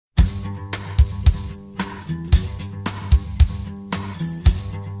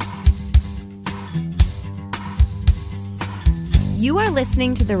You are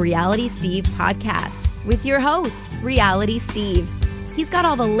listening to the Reality Steve podcast with your host, Reality Steve. He's got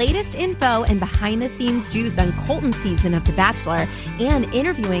all the latest info and behind-the-scenes juice on Colton's season of The Bachelor and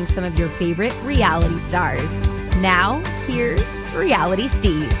interviewing some of your favorite reality stars. Now, here's Reality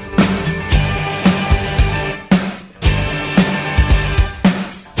Steve.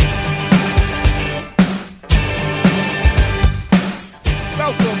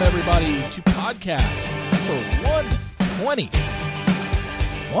 Welcome, everybody, to podcast number 120.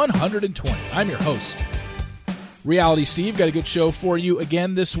 I'm your host, Reality Steve. Got a good show for you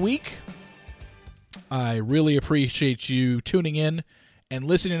again this week. I really appreciate you tuning in and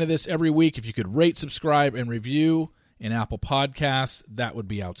listening to this every week. If you could rate, subscribe, and review in Apple Podcasts, that would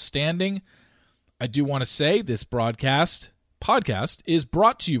be outstanding. I do want to say this podcast is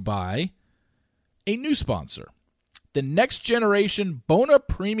brought to you by a new sponsor. The next generation Bona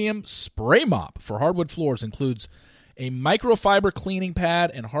Premium Spray Mop for hardwood floors includes a microfiber cleaning pad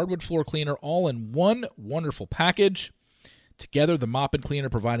and hardwood floor cleaner all in one wonderful package. Together, the mop and cleaner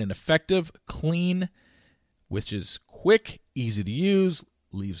provide an effective clean, which is quick, easy to use,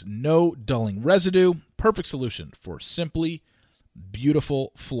 leaves no dulling residue. Perfect solution for simply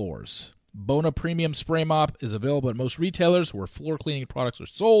beautiful floors. Bona Premium Spray Mop is available at most retailers where floor cleaning products are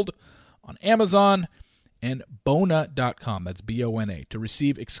sold, on Amazon and Bona.com. That's Bona. To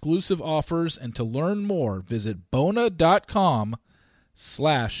receive exclusive offers and to learn more, visit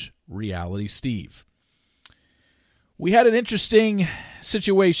Bona.com/RealitySteve. We had an interesting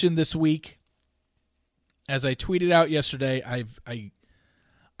situation this week. As I tweeted out yesterday, I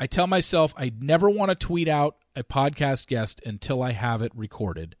tell myself I never want to tweet out a podcast guest until I have it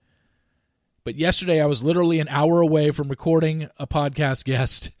recorded. But yesterday I was literally an hour away from recording a podcast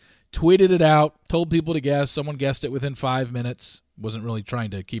guest. Tweeted it out, told people to guess. Someone guessed it within 5 minutes. Wasn't really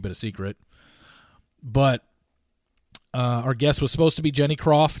trying to keep it a secret. But our guest was supposed to be Jenny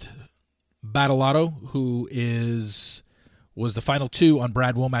Croft Battalato, who was the final two on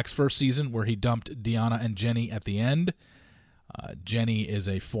Brad Womack's first season, where he dumped Deanna and Jenny at the end. Jenny is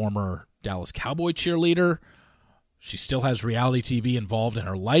a former Dallas Cowboy cheerleader. She still has reality TV involved in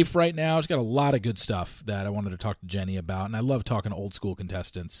her life right now. She's got a lot of good stuff that I wanted to talk to Jenny about, and I love talking to old school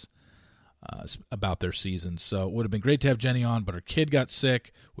contestants about their seasons. So it would have been great to have Jenny on, but her kid got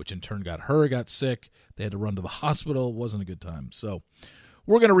sick, which in turn got sick. They had to run to the hospital. It wasn't a good time. So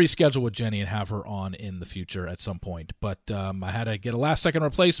we're going to reschedule with Jenny and have her on in the future at some point. But I had to get a last-second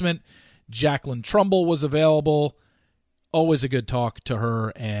replacement. Jacqueline Trumbull was available. Always a good talk to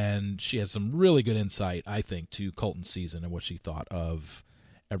her, and she has some really good insight, I think, to Colton's season and what she thought of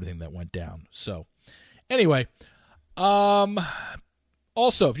everything that went down. So, anyway,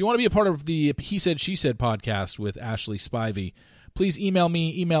 also, if you want to be a part of the He Said, She Said podcast with Ashley Spivey, please email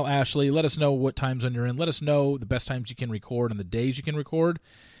me, email Ashley. Let us know what time zone you're in. Let us know the best times you can record and the days you can record,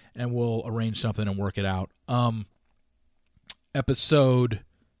 and we'll arrange something and work it out. Episode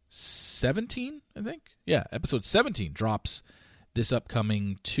 17, I think. Yeah, episode 17 drops this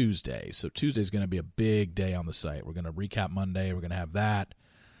upcoming Tuesday. So Tuesday is going to be a big day on the site. We're going to recap Monday. We're going to have that.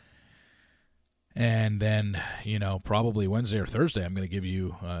 And then, probably Wednesday or Thursday, I'm going to give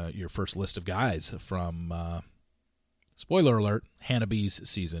you your first list of guys from, spoiler alert, Hannah B's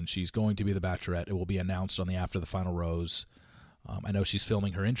season. She's going to be the Bachelorette. It will be announced on the After the Final Rose. I know she's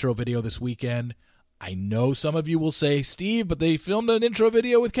filming her intro video this weekend. I know some of you will say, Steve, but they filmed an intro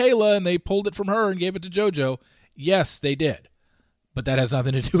video with Kayla and they pulled it from her and gave it to JoJo. Yes, they did. But that has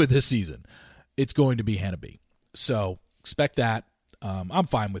nothing to do with this season. It's going to be Hannah B. So expect that. I'm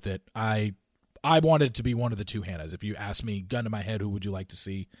fine with it. I wanted it to be one of the two Hannahs. If you ask me, gun to my head, who would you like to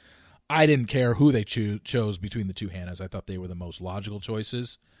see? I didn't care who they chose between the two Hannahs. I thought they were the most logical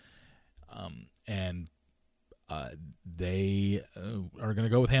choices. They are going to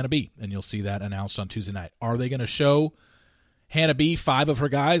go with Hannah B, and you'll see that announced on Tuesday night. Are they going to show Hannah B 5 of her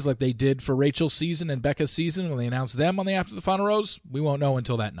guys like they did for Rachel's season and Becca's season when they announced them on the After the Final Rose? We won't know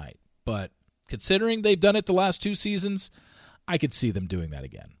until that night. But considering they've done it the last 2 seasons, I could see them doing that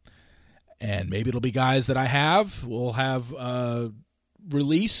again. And maybe it'll be guys that we'll have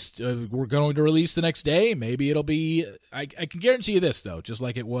released. We're going to release the next day. Maybe it'll be, I can guarantee you this, though, just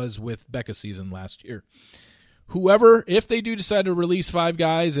like it was with Becca's season last year. Whoever, if they do decide to release 5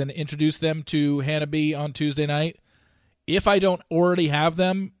 guys and introduce them to Hannah B on Tuesday night, if I don't already have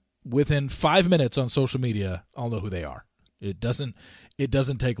them within 5 minutes on social media, I'll know who they are. It doesn't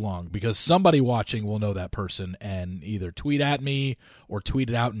take long because somebody watching will know that person and either tweet at me or tweet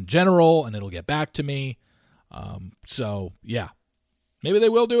it out in general, and it'll get back to me. So, yeah. Maybe they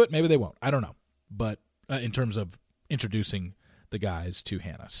will do it. Maybe they won't. I don't know. But in terms of introducing the guys to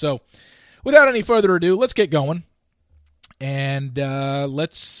Hannah. So, without any further ado, let's get going. And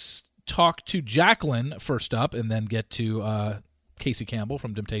let's talk to Jacqueline first up and then get to Casey Campbell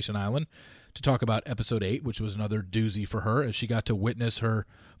from Temptation Island to talk about episode 8, which was another doozy for her as she got to witness her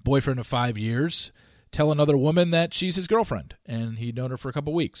boyfriend of 5 years tell another woman that she's his girlfriend, and he'd known her for a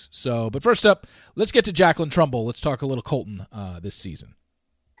couple weeks. But first up, let's get to Jacqueline Trumbull. Let's talk a little Colton this season.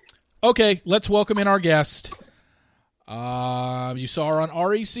 Okay, let's welcome in our guest. You saw her on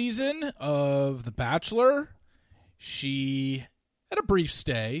Ari's season of The Bachelor. She had a brief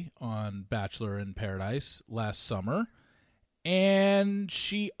stay on Bachelor in Paradise last summer. And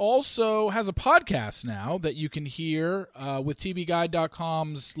she also has a podcast now that you can hear with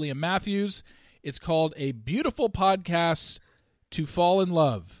TVGuide.com's Liam Matthews. It's called A Beautiful Podcast to Fall in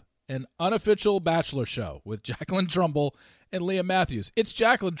Love, an unofficial Bachelor show with Jacqueline Trumbull and Liam Matthews. It's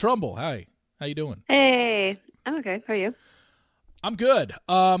Jacqueline Trumbull. Hi. How you doing? Hey. I'm okay. How are you? I'm good.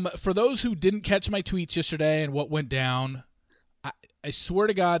 For those who didn't catch my tweets yesterday and what went down, I swear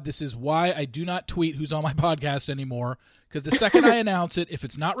to God, this is why I do not tweet who's on my podcast anymore, because the second I announce it, if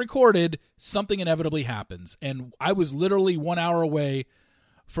it's not recorded, something inevitably happens. And I was literally 1 hour away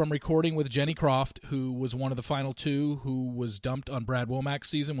from recording with Jenny Croft, who was one of the final two who was dumped on Brad Womack's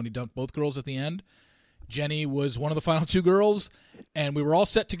season when he dumped both girls at the end. Jenny was one of the final two girls, and we were all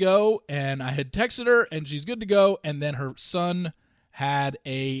set to go, and I had texted her, and she's good to go, and then her son had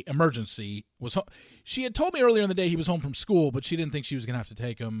a emergency. She had told me earlier in the day he was home from school, but she didn't think she was going to have to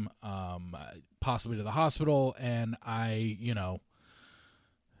take him possibly to the hospital, and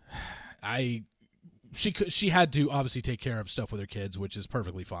she had to obviously take care of stuff with her kids, which is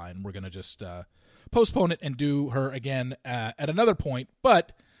perfectly fine. We're going to just postpone it and do her again at another point,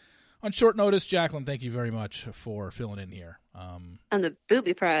 but on short notice, Jacqueline, thank you very much for filling in here. And the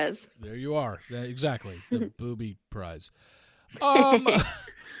booby prize. There you are. Exactly, the booby prize.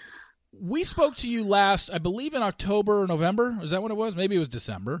 We spoke to you last, I believe, in October or November. Is that when it was? Maybe it was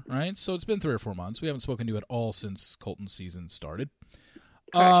December, right? So it's been 3 or 4 months. We haven't spoken to you at all since Colton's season started.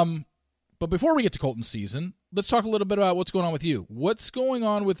 But before we get to Colton's season, let's talk a little bit about what's going on with you. What's going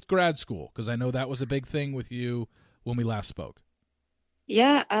on with grad school? Because I know that was a big thing with you when we last spoke.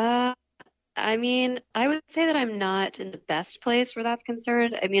 Yeah, I mean, I would say that I'm not in the best place where that's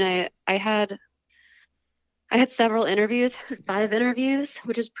concerned. I mean, I had several interviews, 5 interviews,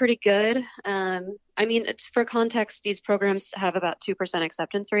 which is pretty good. I mean, it's for context, these programs have about 2%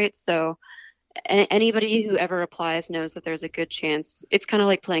 acceptance rates, so anybody who ever applies knows that there's a good chance. It's kind of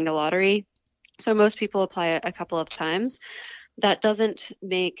like playing the lottery. So most people apply a couple of times. That doesn't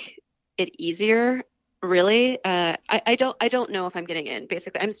make it easier. Really, I don't know if I'm getting in.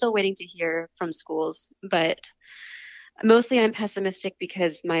 Basically, I'm still waiting to hear from schools, but mostly I'm pessimistic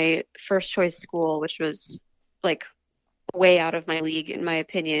because my first choice school, which was like way out of my league in my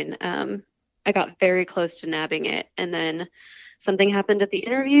opinion, I got very close to nabbing it, and then something happened at the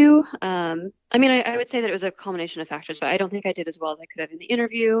interview. I mean, I would say that it was a combination of factors, but I don't think I did as well as I could have in the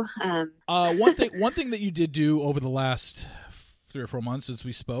interview. One thing that you did do over the last 3 or 4 months since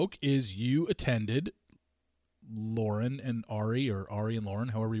we spoke is you attended Lauren and Ari, or Ari and Lauren,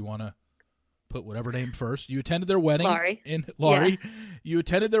 however you want to put whatever name first. You attended their wedding in Laurie. Yeah. You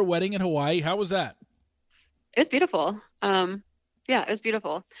attended their wedding in Hawaii. How was that? It was beautiful. Yeah, it was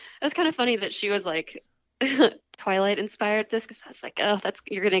beautiful. It was kind of funny that she was like Twilight inspired this, because I was like, oh,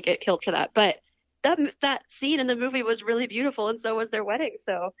 you're gonna get killed for that. But that scene in the movie was really beautiful, and so was their wedding.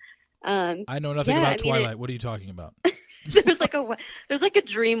 So I know nothing about Twilight. What are you talking about? there's like a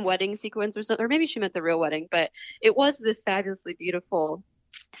dream wedding sequence or something, or maybe she meant the real wedding, but it was this fabulously beautiful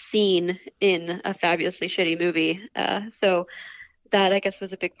scene in a fabulously shitty movie. So that, I guess,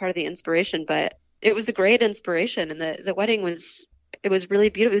 was a big part of the inspiration, but it was a great inspiration. And the wedding was really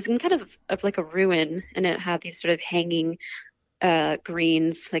beautiful. It was in kind of like a ruin, and it had these sort of hanging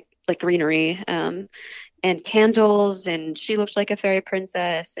greens, like greenery, and candles, and she looked like a fairy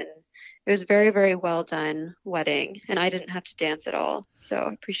princess, and it was very, very well done wedding, and I didn't have to dance at all, so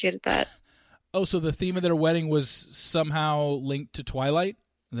I appreciated that. Oh, so the theme of their wedding was somehow linked to Twilight?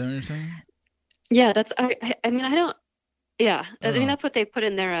 Is that what you're saying? Yeah, I mean, that's what they put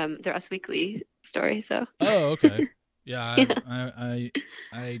in their Us Weekly story, so. Oh, okay. Yeah,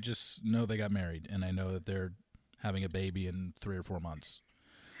 I just know they got married, and I know that they're having a baby in 3 or 4 months.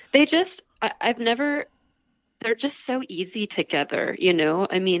 They just, they're just so easy together, you know?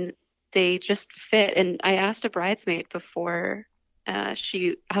 I mean, they just fit. And I asked a bridesmaid before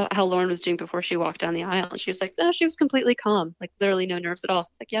how Lauren was doing before she walked down the aisle, and she was like, no, she was completely calm, like literally no nerves at all.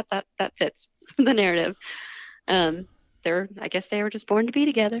 It's like, yep, that fits the narrative. I guess they were just born to be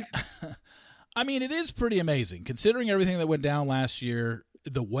together. I mean, it is pretty amazing considering everything that went down last year.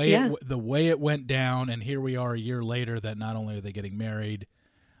 the way it went down, and here we are a year later that not only are they getting married,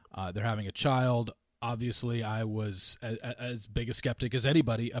 they're having a child. Obviously, I was as big a skeptic as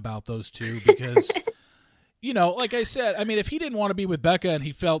anybody about those two because, like I said, I mean, if he didn't want to be with Becca and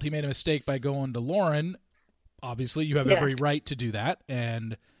he felt he made a mistake by going to Lauren, obviously you have every right to do that.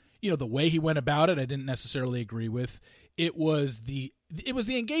 And, the way he went about it, I didn't necessarily agree with. It was the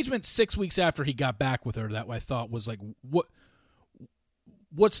engagement 6 weeks after he got back with her that I thought was like,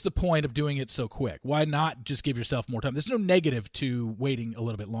 what's the point of doing it so quick? Why not just give yourself more time? There's no negative to waiting a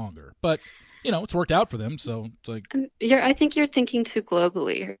little bit longer, but it's worked out for them. So it's like, I think you're thinking too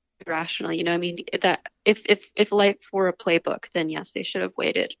globally, rationally. I mean, that if life were a playbook, then yes, they should have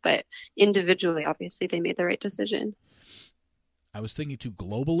waited. But individually, obviously, they made the right decision. I was thinking too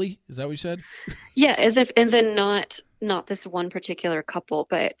globally. Is that what you said? Yeah, as in not this one particular couple,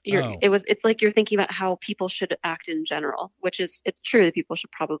 but it's like you're thinking about how people should act in general, which is, it's true that people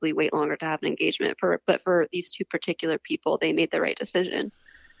should probably wait longer to have an engagement but for these two particular people, they made the right decision.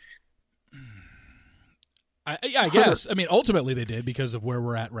 I guess. I mean, ultimately they did because of where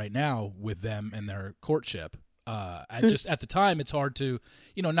we're at right now with them and their courtship. Just at the time, it's hard to,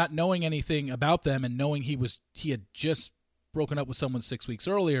 not knowing anything about them and knowing he had just broken up with someone 6 weeks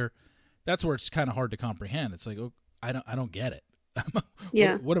earlier. That's where it's kind of hard to comprehend. It's like, I don't get it.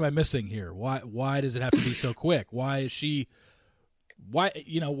 Yeah. What am I missing here? Why does it have to be so quick? Why does she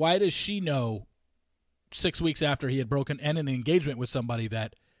know 6 weeks after he had broken and an engagement with somebody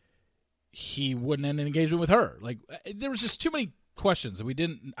that he wouldn't end an engagement with her? Like, there was just too many questions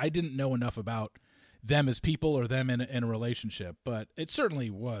that I didn't know enough about them as people or them in a relationship, but it certainly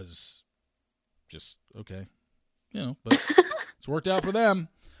was just okay, but it's worked out for them.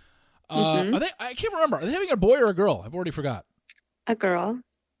 Are they? I can't remember. Are they having a boy or a girl? I've already forgot. A girl.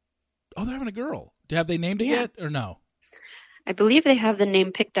 Oh, they're having a girl. Have they named it yet or no? I believe they have the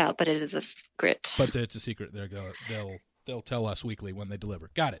name picked out, but it is a secret. But it's a secret. They'll tell us weekly when they deliver.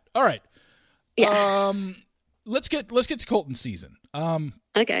 Got it. All right. Yeah. Let's get to Colton's season.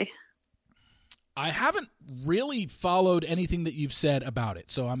 Okay. I haven't really followed anything that you've said about it,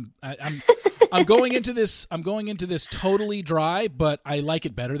 so I'm going into this. I'm going into this totally dry, but I like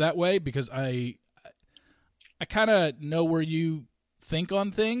it better that way because I kind of know where you think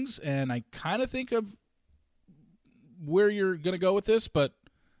on things, and I kind of think of where you're going to go with this, but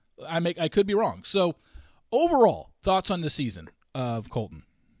I could be wrong. So, overall thoughts on the season of Colton?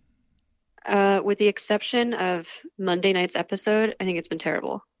 With the exception of Monday night's episode, I think it's been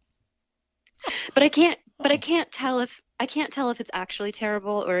terrible. But I can't tell if it's actually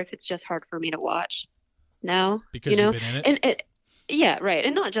terrible or if it's just hard for me to watch now. Because you've been in it? Yeah, right.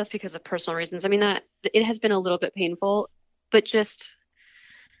 And not just because of personal reasons. I mean, that it has been a little bit painful, but just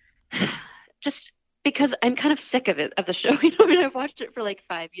because I'm kind of sick of the show. I mean, I've watched it for like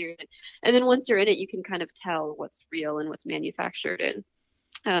 5 years, and then once you're in it, you can kind of tell what's real and what's manufactured.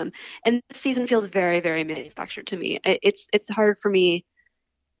 And this season feels very, very manufactured to me. It's hard for me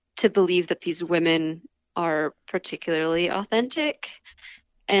to believe that these women are particularly authentic,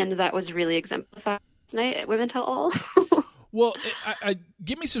 and that was really exemplified tonight at Women Tell All. Well,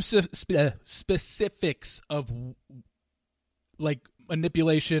 give me some specifics of like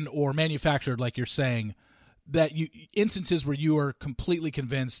manipulation or manufactured, like you're saying, that instances where you are completely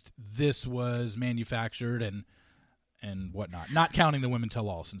convinced this was manufactured and whatnot, not counting the Women Tell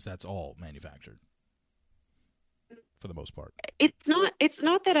All, since that's all manufactured for the most part. It's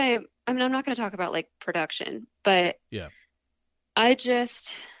not that I'm not going to talk about like production, but yeah, I do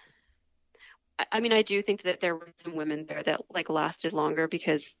think that there were some women there that like lasted longer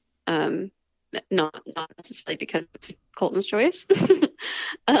because not necessarily because of Colton's choice.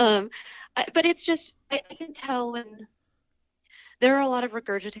 But it's just I can tell when there are a lot of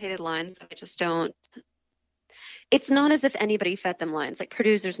regurgitated lines that I just don't. It's not as if anybody fed them lines. Like,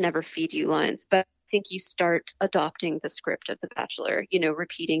 producers never feed you lines, but I think you start adopting the script of The Bachelor,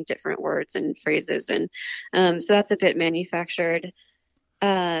 repeating different words and phrases. And so that's a bit manufactured.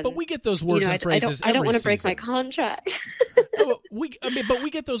 But we get those words and phrases I don't want to season. break my contract. But we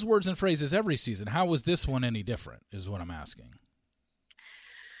get those words and phrases every season. How was this one any different is what I'm asking.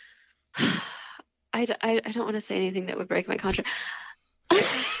 I don't want to say anything that would break my contract.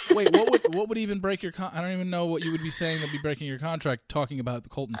 Wait, what would even break your I don't even know what you would be saying that would be breaking your contract talking about the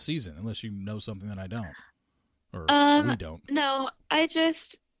Colton season, unless you know something that I don't. Or we don't. No, I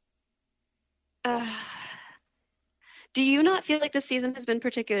just do you not feel like this season has been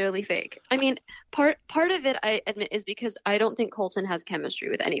particularly fake? I mean, part of it, I admit, is because I don't think Colton has chemistry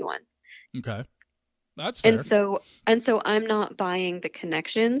with anyone. Okay. That's fair. And so I'm not buying the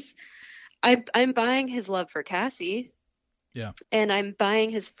connections. I'm buying his love for Cassie. Yeah. And I'm buying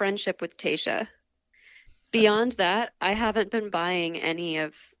his friendship with Tasha. Beyond that, I haven't been buying any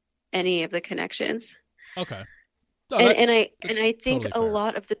of the connections. Okay. And I think totally a fair.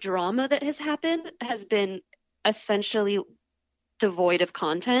 lot of the drama that has happened has been essentially devoid of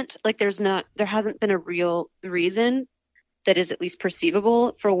content. Like there hasn't been a real reason that is at least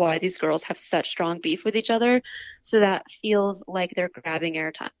perceivable for why these girls have such strong beef with each other. So that feels like they're grabbing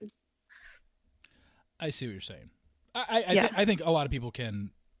airtime. I see what you're saying. Yeah. I think a lot of people can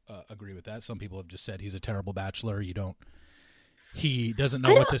agree with that. Some people have just said he's a terrible bachelor. He doesn't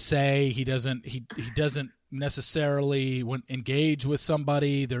know what to say. He doesn't necessarily engage with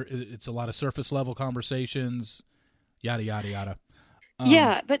somebody. It's a lot of surface level conversations, yada yada yada.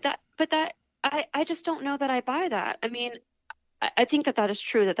 Yeah, but I just don't know that I buy that. I mean, I think that is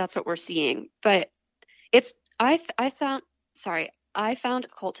true, that that's what we're seeing, but I found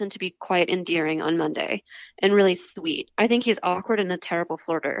Colton to be quite endearing on Monday and really sweet. I think he's awkward and a terrible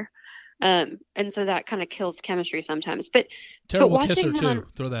flirter. And so that kind of kills chemistry sometimes. But terrible watching kisser him too.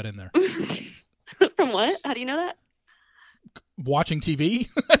 Throw that in there. From what? How do you know that? Watching TV?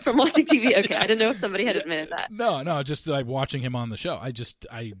 From watching TV? Okay, I didn't know if somebody had admitted that. No, just like watching him on the show. I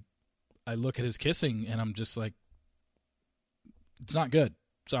look at his kissing and I'm just like, it's not good.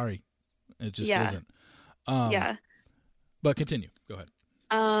 Sorry, it just isn't. Yeah. But continue. Go ahead.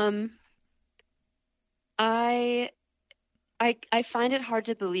 I find it hard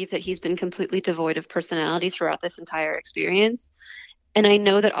to believe that he's been completely devoid of personality throughout this entire experience. And I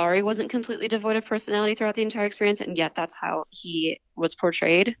know that Ari wasn't completely devoid of personality throughout the entire experience, and yet that's how he was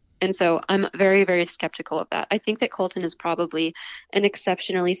portrayed. And so I'm very, very skeptical of that. I think that Colton is probably an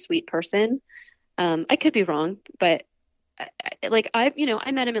exceptionally sweet person. I could be wrong, but I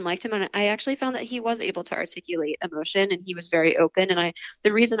met him and liked him, and I actually found that he was able to articulate emotion, and he was very open. And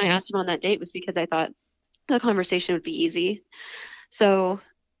the reason I asked him on that date was because I thought the conversation would be easy. So.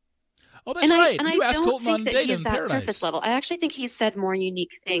 Oh, that's right. You asked Colton on that date he's in that Paradise. surface level. I actually think he's said more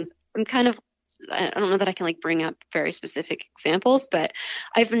unique things. I don't know that I can bring up very specific examples, but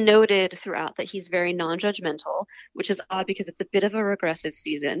I've noted throughout that he's very non-judgmental, which is odd because it's a bit of a regressive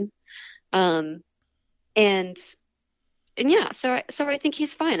season. And yeah, so I think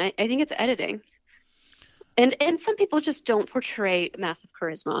he's fine. I think it's editing. And some people just don't portray massive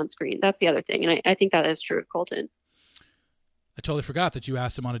charisma on screen. That's the other thing. And I think that is true of Colton. I totally forgot that you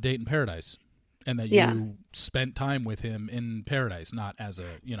asked him on a date in Paradise and that you spent time with him in Paradise, not as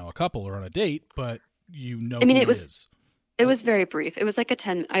a couple or on a date, but it was very brief. It was like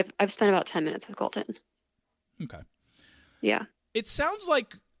I've spent about 10 minutes with Colton. Okay. Yeah. It sounds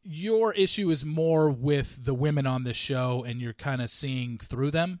like your issue is more with the women on this show and you're kind of seeing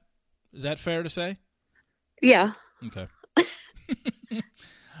through them. Is that fair to say? Yeah. Okay.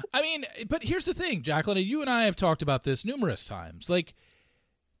 I mean, but here's the thing, Jacqueline, you and I have talked about this numerous times. Like,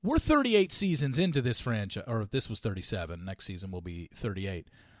 we're 38 seasons into this franchise, or this was 37. Next season will be 38.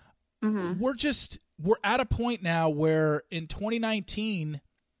 Mm-hmm. We're at a point now where in 2019,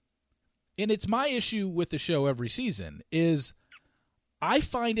 and it's my issue with the show every season, is I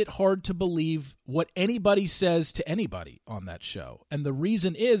find it hard to believe what anybody says to anybody on that show. And the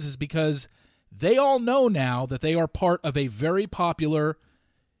reason is because they all know now that they are part of a very popular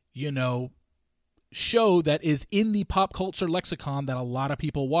show that is in the pop culture lexicon that a lot of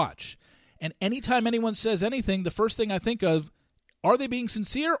people watch. And anytime anyone says anything, the first thing I think of, are they being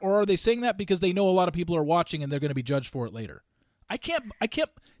sincere or are they saying that because they know a lot of people are watching and they're going to be judged for it later? I can't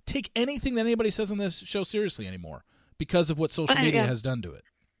take anything that anybody says on this show seriously anymore because of what social media has done to it.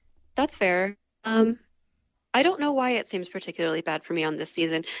 That's fair. I don't know why it seems particularly bad for me on this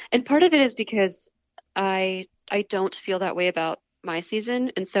season. And part of it is because I don't feel that way about my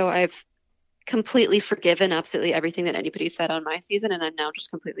season, and so I've completely forgiven absolutely everything that anybody said on my season, and I'm now just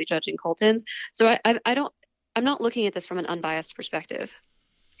completely judging Colton's. So I'm not looking at this from an unbiased perspective.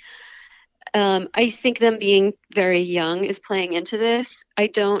 I think them being very young is playing into this. I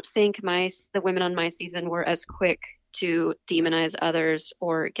don't think the women on my season were as quick to demonize others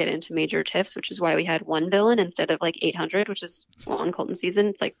or get into major tiffs, which is why we had one villain instead of 800, which is on Colton's season.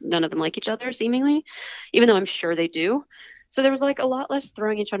 It's like none of them like each other seemingly, even though I'm sure they do. So there was a lot less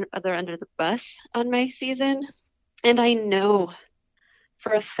throwing each other under the bus on my season. And I know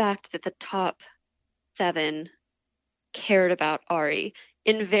for a fact that the top 7 cared about Ari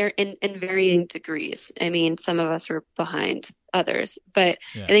in varying degrees. I mean, some of us were behind others, but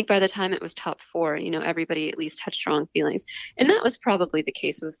I think by the time it was top 4, everybody at least had strong feelings. And that was probably the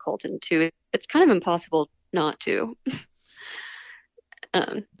case with Colton too. It's kind of impossible not to.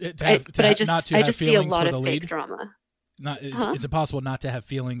 I just see a lot of fake drama. It's impossible not to have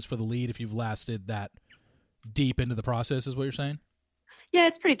feelings for the lead if you've lasted that deep into the process, is what you're saying? Yeah,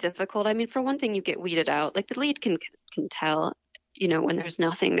 it's pretty difficult. I mean, for one thing, you get weeded out. Like the lead can tell, when there's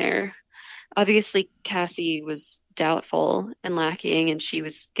nothing there. Obviously, Cassie was doubtful and lacking, and she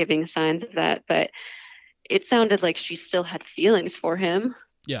was giving signs of that, but it sounded like she still had feelings for him.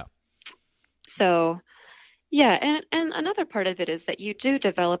 Yeah. So, yeah, and another part of it is that you do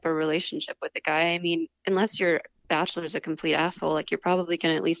develop a relationship with the guy. I mean, unless your bachelor's a complete asshole, like you're probably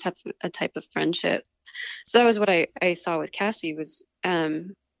going to at least have a type of friendship. So that was what I saw with Cassie was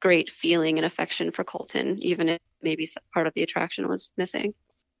great feeling and affection for Colton, even if maybe part of the attraction was missing.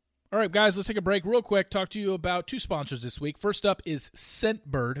 All right, guys, let's take a break real quick. Talk to you about two sponsors this week. First up is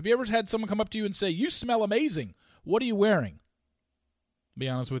Scentbird. Have you ever had someone come up to you and say, "You smell amazing. What are you wearing?" Be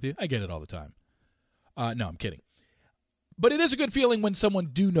honest with you, I get it all the time. No, I'm kidding. But it is a good feeling when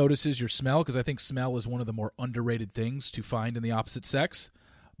someone notices your smell, because I think smell is one of the more underrated things to find in the opposite sex.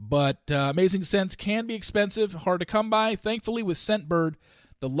 But amazing scents can be expensive, hard to come by. Thankfully, with Scentbird,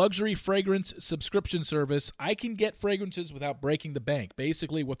 the luxury fragrance subscription service, I can get fragrances without breaking the bank.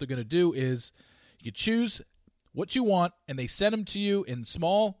 Basically, what they're going to do is you choose what you want, and they send them to you in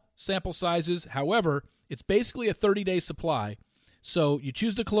small sample sizes. However, it's basically a 30-day supply. So you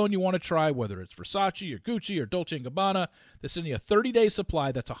choose the cologne you want to try, whether it's Versace or Gucci or Dolce & Gabbana. They send you a 30-day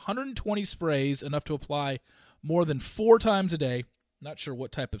supply. That's 120 sprays, enough to apply more than 4 times a day. Not sure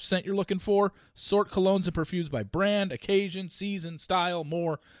what type of scent you're looking for. Sort colognes and perfumes by brand, occasion, season, style,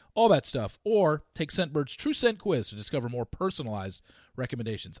 more, all that stuff. Or take Scentbird's True Scent Quiz to discover more personalized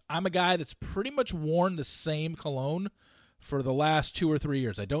recommendations. I'm a guy that's pretty much worn the same cologne for the last 2 or 3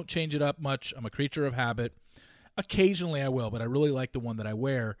 years. I don't change it up much. I'm a creature of habit. Occasionally I will, but I really like the one that I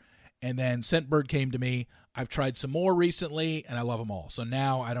wear. And then Scentbird came to me. I've tried some more recently, and I love them all. So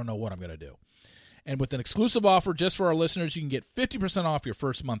now I don't know what I'm going to do. And with an exclusive offer just for our listeners, you can get 50% off your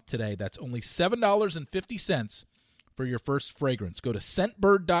first month today. That's only $7.50 for your first fragrance. Go to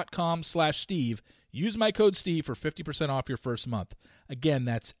scentbird.com/Steve. Use my code Steve for 50% off your first month. Again,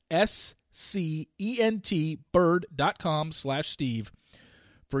 that's SCENT bird.com/Steve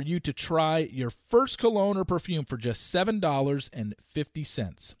for you to try your first cologne or perfume for just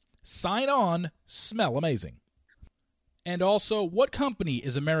 $7.50. Sign on, smell amazing. And also, what company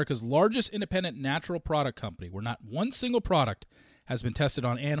is America's largest independent natural product company where not one single product has been tested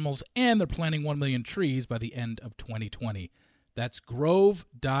on animals, and they're planting 1 million trees by the end of 2020? That's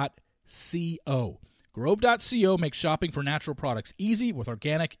Grove.co. Grove.co makes shopping for natural products easy with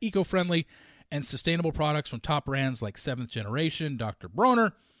organic, eco-friendly, and sustainable products from top brands like 7th Generation, Dr.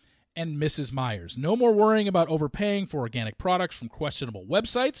 Bronner, and Mrs. Myers. No more worrying about overpaying for organic products from questionable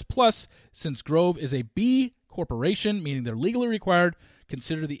websites. Plus, since Grove is a B Corporation, meaning they're legally required,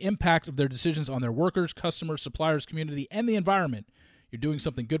 consider the impact of their decisions on their workers, customers, suppliers, community, and the environment. You're doing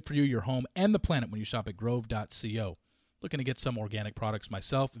something good for you, your home, and the planet when you shop at Grove.co. Looking to get some organic products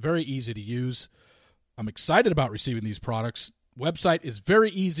myself. Very easy to use. I'm excited about receiving these products. Website is very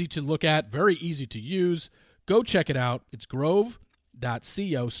easy to look at, very easy to use. Go check it out. It's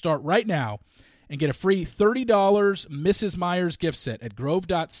Grove.co. Start right now and get a free $30 Mrs. Myers gift set at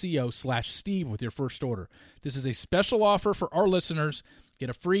grove.co/Steve with your first order. This is a special offer for our listeners. Get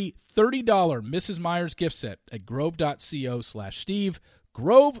a free $30 Mrs. Myers gift set at grove.co/Steve.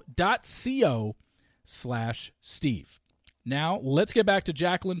 Grove.co/Steve. Now, let's get back to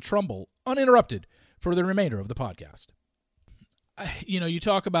Jacqueline Trumbull, uninterrupted, for the remainder of the podcast. You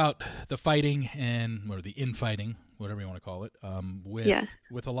talk about the fighting or the infighting, whatever you want to call it,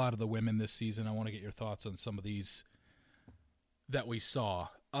 with a lot of the women this season. I want to get your thoughts on some of these that we saw,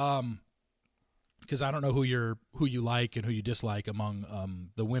 because I don't know who you like and who you dislike among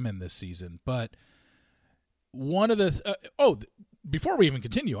the women this season. But one of the before we even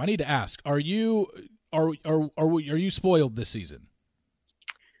continue, I need to ask: Are you spoiled this season?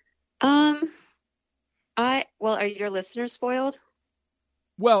 Are your listeners spoiled?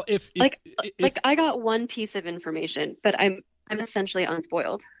 Well, if I got one piece of information, but I'm essentially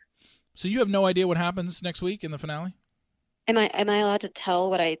unspoiled. So you have no idea what happens next week in the finale? Am I allowed to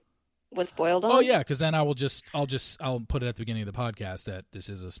tell what I was spoiled on? Oh yeah, because then I'll put it at the beginning of the podcast that this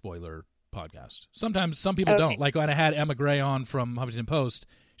is a spoiler podcast. Sometimes some people don't. Like when I had Emma Gray on from Huffington Post,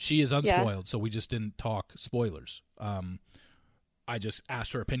 she is unspoiled, so we just didn't talk spoilers. I just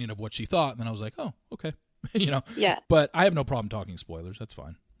asked her opinion of what she thought, and then I was like, oh, okay. Yeah. But I have no problem talking spoilers. That's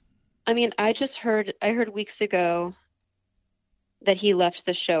fine. I mean, I heard weeks ago that he left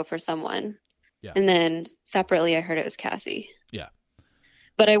the show for someone. Yeah. And then separately, I heard it was Cassie. Yeah.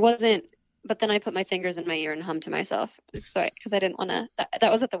 But then I put my fingers in my ear and hummed to myself. So because I didn't want to,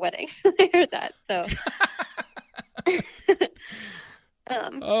 that was at the wedding. I heard that. So,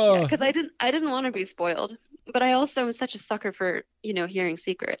 Oh, because I didn't want to be spoiled, but I also was such a sucker for, hearing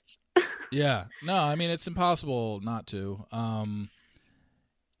secrets. yeah. No, I mean, it's impossible not to.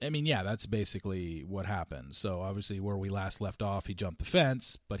 I mean, yeah, that's basically what happened. So obviously, where we last left off, he jumped the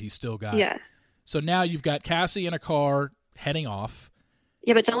fence, but he still got. Yeah. So now you've got Cassie in a car heading off.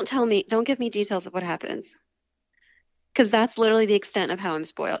 Yeah, but don't give me details of what happens. Because that's literally the extent of how I'm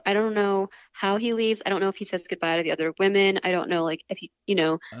spoiled. I don't know how he leaves. I don't know if he says goodbye to the other women. I don't know, like, if he,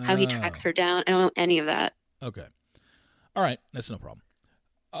 how he tracks her down. I don't know any of that. Okay. All right. That's no problem.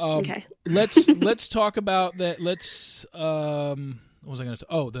 Okay. let's talk about that. What was I going to say?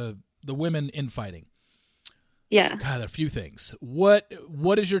 Oh, the women infighting. Yeah. God, a few things. What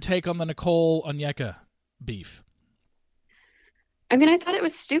is your take on the Nicole Onyeka beef? I mean, I thought it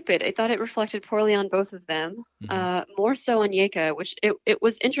was stupid. I thought it reflected poorly on both of them. More so Onyeka, which it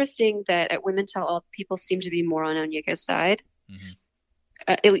was interesting that at Women Tell All, people seem to be more on Onyeka's side.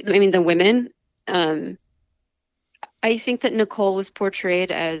 The women. I think that Nicole was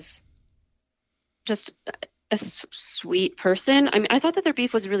portrayed as just a sweet person. I mean, I thought that their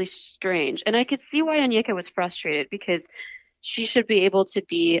beef was really strange, and I could see why Onyeka was frustrated because she should be able to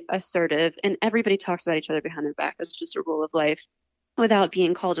be assertive, and everybody talks about each other behind their back. That's just a rule of life without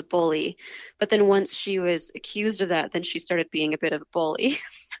being called a bully. But then once she was accused of that, then she started being a bit of a bully.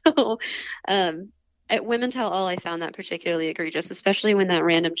 So at Women Tell All, I found that particularly egregious, especially when that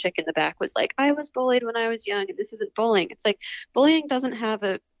random chick in the back was like, I was bullied when I was young, and this isn't bullying. It's like, bullying doesn't have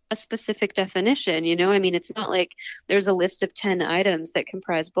a specific definition, I mean, it's not like there's a list of 10 items that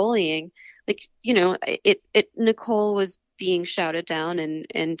comprise bullying. Like, Nicole was being shouted down,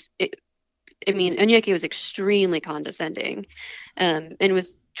 and Onyeka was extremely condescending, and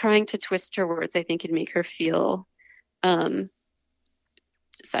was trying to twist her words, I think, and make her feel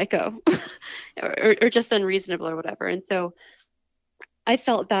psycho or just unreasonable or whatever. And so I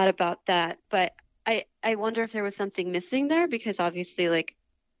felt bad about that, but I wonder if there was something missing there, because obviously, like,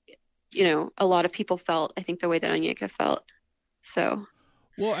 a lot of people felt, I think, the way that Onyeka felt. So,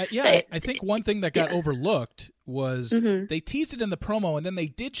 well, I think one thing that got overlooked was they teased it in the promo, and then they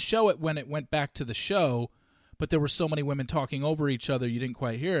did show it when it went back to the show, but there were so many women talking over each other, you didn't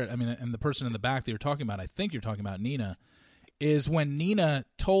quite hear it. I mean, and the person in the back that you're talking about, I think you're talking about Nina, is when Nina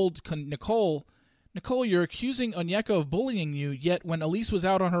told Nicole, you're accusing Onyeka of bullying you, yet when Elise was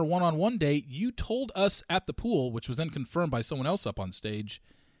out on her one-on-one date, you told us at the pool, which was then confirmed by someone else up on stage,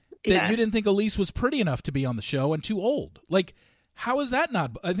 that you didn't think Elise was pretty enough to be on the show and too old. Like, how is that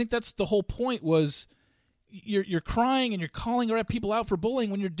not? I think that's the whole point, was you're crying and you're calling people out for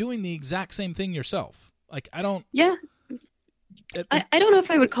bullying when you're doing the exact same thing yourself. Like, I don't... Yeah. I don't know if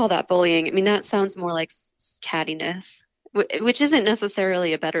I would call that bullying. I mean, that sounds more like cattiness, which isn't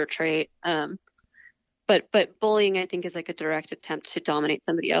necessarily a better trait. But bullying, I think, is like a direct attempt to dominate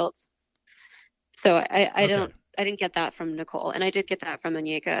somebody else. So I didn't get that from Nicole, and I did get that from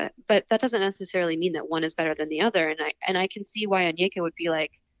Onyeka, but that doesn't necessarily mean that one is better than the other. And I can see why Onyeka would be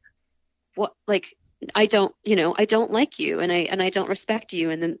like, what, like, I don't like you, and I don't respect you.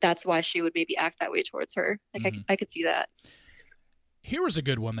 And then that's why she would maybe act that way towards her. Like, I could see that. Here was a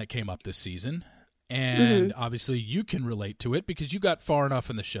good one that came up this season. And obviously you can relate to it because you got far enough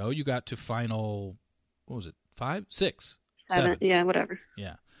in the show. You got to final, what was it, 5, 6, 7? Yeah, whatever.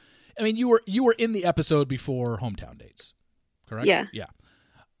 Yeah. I mean, you were in the episode before Hometown Dates, correct? Yeah.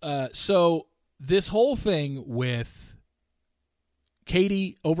 Yeah. So this whole thing with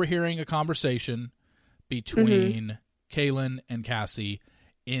Katie overhearing a conversation between Kaylin and Cassie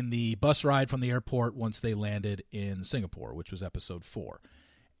in the bus ride from the airport once they landed in Singapore, which was episode 4.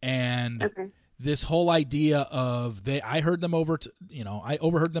 And this whole idea of I heard them I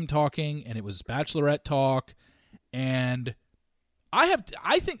overheard them talking, and it was Bachelorette talk, and I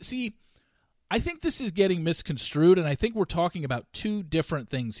think this is getting misconstrued, and I think we're talking about two different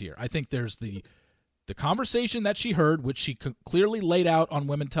things here. I think there's the conversation that she heard, which she clearly laid out on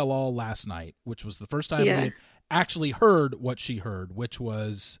Women Tell All last night, which was the first time we had actually heard what she heard, which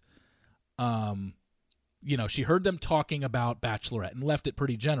was, she heard them talking about Bachelorette and left it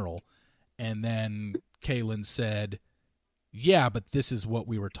pretty general. And then Kaylin said, yeah, but this is what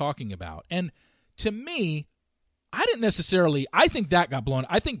we were talking about. And to me, I think that got blown.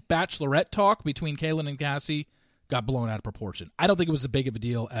 I think Bachelorette talk between Kaylin and Cassie got blown out of proportion. I don't think it was as big of a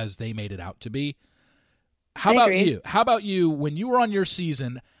deal as they made it out to be. How about you? How about you, when you were on your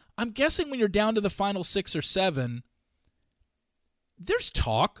season, I'm guessing when you're down to the final 6 or 7, there's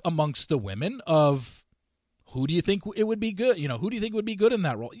talk amongst the women of who do you think it would be good? Who do you think would be good in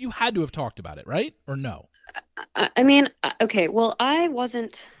that role? You had to have talked about it, right? Or no? I mean, okay, well, I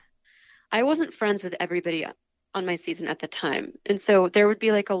wasn't friends with everybody on my season at the time. And so there would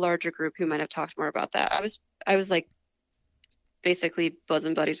be like a larger group who might have talked more about that. I was like basically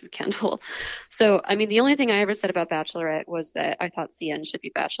bosom buddies with Kendall. So, I mean, the only thing I ever said about Bachelorette was that I thought CN should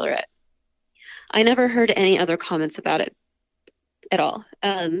be Bachelorette. I never heard any other comments about it at all.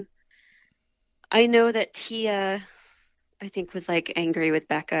 I know that Tia, I think, was like angry with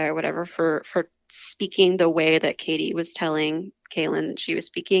Becca or whatever for speaking the way that Katie was telling Kaylin she was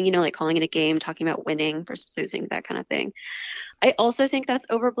speaking, you know, like calling it a game, talking about winning versus losing, that kind of thing. I also think that's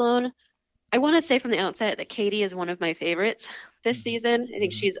overblown. I want to say from the outset that Katie is one of my favorites this season. I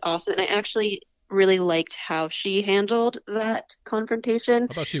think she's awesome. And I actually really liked how she handled that confrontation.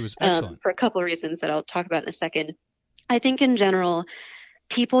 I thought she was excellent. For a couple of reasons that I'll talk about in a second. I think in general,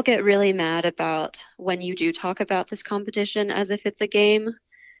 people get really mad about when you do talk about this competition as if it's a game,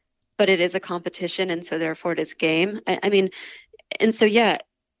 but it is a competition, and so therefore it is a game. I mean, and so, yeah,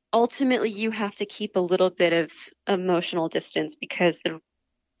 ultimately you have to keep a little bit of emotional distance because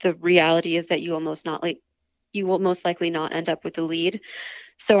the reality is that you will most likely not end up with the lead.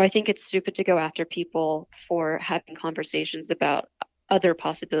 So I think it's stupid to go after people for having conversations about other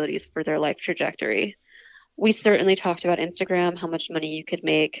possibilities for their life trajectory. We certainly talked about Instagram, how much money you could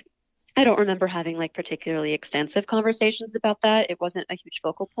make. I don't remember having like particularly extensive conversations about that. It wasn't a huge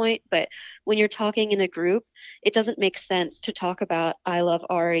focal point, but when you're talking in a group, it doesn't make sense to talk about, I love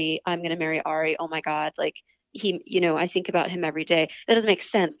Ari, I'm going to marry Ari, oh my God, like he, you know, I think about him every day. That doesn't make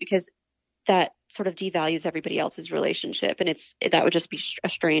sense because that sort of devalues everybody else's relationship, and that would just be a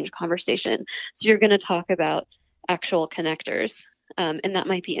strange conversation. So you're going to talk about actual connectors. And that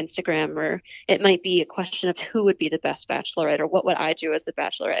might be Instagram, or it might be a question of who would be the best bachelorette, or what would I do as the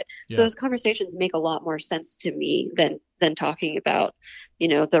bachelorette. Yeah. So those conversations make a lot more sense to me than talking about, you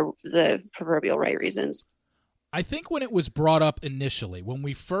know, the proverbial right reasons. I think when it was brought up initially, when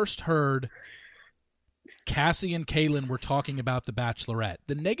we first heard Cassie and Kaylin were talking about the Bachelorette,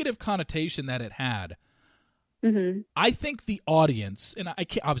 the negative connotation that it had, I think the audience, and I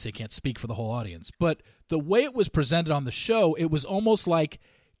obviously can't speak for the whole audience, but the way it was presented on the show, it was almost like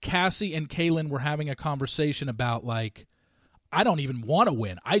Cassie and Kaylin were having a conversation about, like, I don't even want to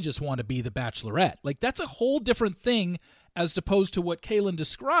win. I just want to be the Bachelorette. Like, that's a whole different thing as opposed to what Kaylin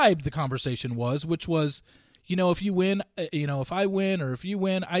described the conversation was, which was, you know, if you win, you know, if I win or if you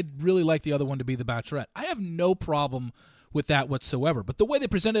win, I'd really like the other one to be the Bachelorette. I have no problem with that whatsoever. But the way they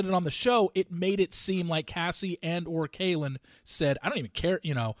presented it on the show, it made it seem like Cassie and or Kaylin said, I don't even care,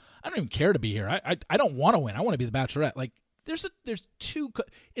 you know, I don't even care to be here. I don't want to win. I want to be the Bachelorette. Like, there's two,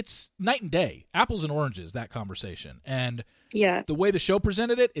 it's night and day, apples and oranges, that conversation. And yeah, the way the show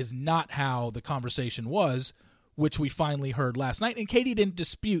presented it is not how the conversation was, which we finally heard last night. And Katie didn't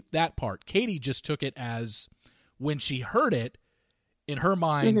dispute that part. Katie just took it as, when she heard it, in her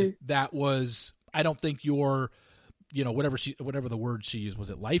mind, that was, I don't think you're, you know, whatever the word she used, was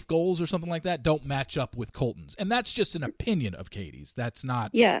it life goals or something like that, don't match up with Colton's. And that's just an opinion of Katie's. That's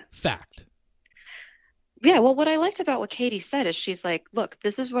not fact. Yeah, well, what I liked about what Katie said is she's like, look,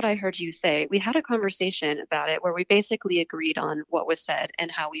 this is what I heard you say. We had a conversation about it where we basically agreed on what was said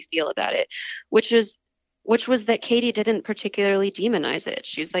and how we feel about it, which was that Katie didn't particularly demonize it.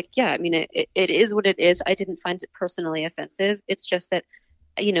 She's like, yeah, I mean, it is what it is. I didn't find it personally offensive. It's just that,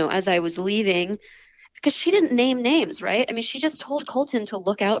 you know, as I was leaving, because she didn't name names, right? I mean, she just told Colton to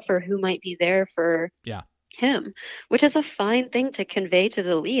look out for who might be there for him, which is a fine thing to convey to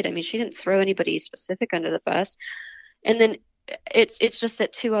the lead. I mean, she didn't throw anybody specific under the bus. And then it's just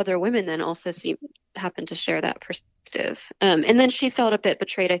that two other women then also happen to share that perspective. And then she felt a bit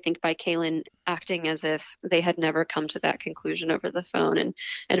betrayed, I think, by Kaylin acting as if they had never come to that conclusion over the phone,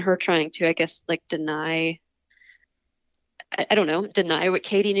 and her trying to, I guess, like deny what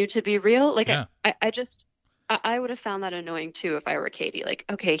Katie knew to be real. Like, yeah. I would have found that annoying too if I were Katie. Like,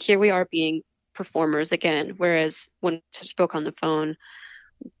 okay, here we are being performers again, whereas when we spoke on the phone,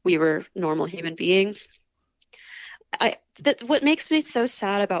 we were normal human beings. What makes me so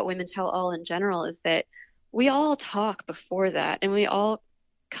sad about Women Tell All in general is that we all talk before that, and we all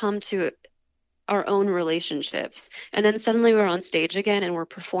come to our own relationships, and then suddenly we're on stage again and we're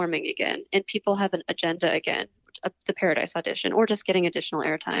performing again, and people have an agenda again, the Paradise audition, or just getting additional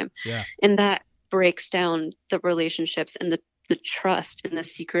airtime. Yeah. And that breaks down the relationships and the trust and the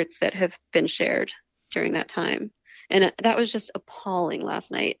secrets that have been shared during that time. And that was just appalling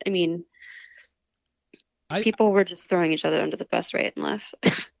last night. I mean, people were just throwing each other under the bus right and left.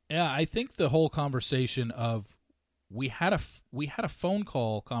 Yeah, I think the whole conversation of we had a phone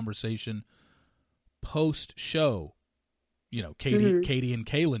call conversation post show. You know, Katie and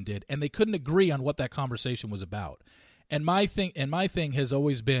Kaylin did, and they couldn't agree on what that conversation was about. And my thing has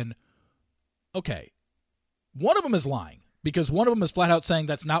always been, okay, one of them is lying, because one of them is flat out saying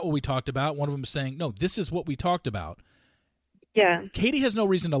that's not what we talked about. One of them is saying, no, this is what we talked about. Yeah. Katie has no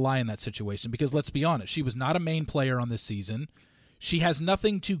reason to lie in that situation because, let's be honest, she was not a main player on this season. She has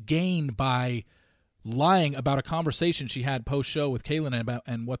nothing to gain by lying about a conversation she had post-show with Kaylin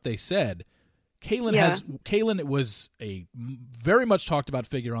and what they said. Kaylin was a very much talked about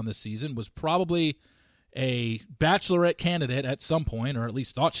figure on this season, was probably a Bachelorette candidate at some point, or at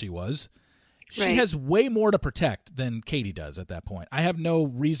least thought she was. She has way more to protect than Katie does at that point. I have no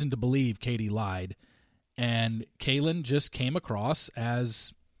reason to believe Katie lied, and Kaylin just came across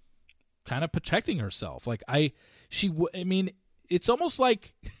as kind of protecting herself. Like it's almost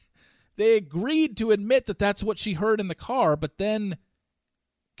like they agreed to admit that that's what she heard in the car, but then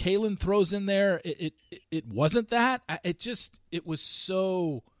Kaylin throws in there it wasn't that. It was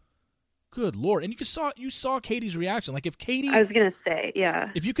so good Lord. And you saw Katie's reaction. Like, if Katie, I was gonna say,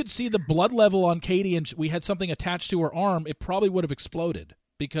 yeah, if you could see the blood level on Katie and we had something attached to her arm, it probably would have exploded.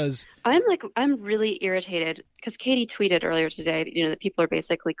 Because I'm really irritated because Katie tweeted earlier today, that people are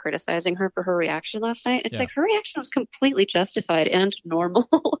basically criticizing her for her reaction last night. It's like her reaction was completely justified and normal.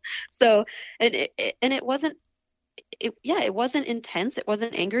 So, and it wasn't intense. It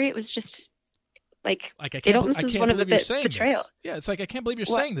wasn't angry. It was just like it almost was one of a bit betrayal. This. Yeah, it's like, I can't believe you're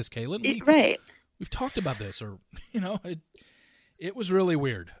saying this, Kaylin. Right. We've talked about this, or it was really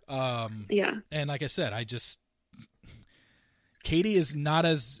weird. Yeah. And like I said, Katie is not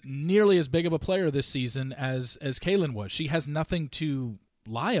as nearly as big of a player this season as Kaylin was. She has nothing to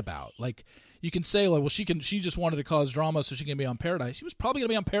lie about. Like, you can say, like, well, she just wanted to cause drama so she can be on Paradise. She was probably going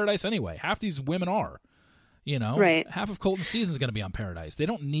to be on Paradise anyway. Half these women are, right. Half of Colton's season is going to be on Paradise. They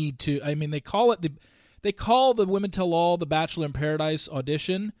don't need to. I mean, they call the Women Tell All the Bachelor in Paradise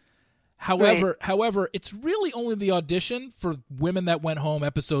audition. However, it's really only the audition for women that went home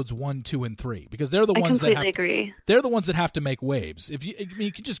episodes 1, 2, and 3, because they're the ones that agree. They're the ones that have to make waves.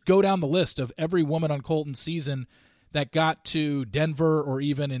 You can just go down the list of every woman on Colton's season that got to Denver or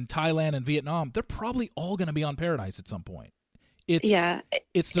even in Thailand and Vietnam. They're probably all going to be on Paradise at some point. It's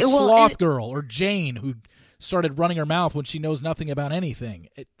the sloth girl or Jane who started running her mouth when she knows nothing about anything.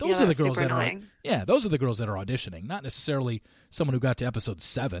 Those are the girls that are auditioning, not necessarily someone who got to episode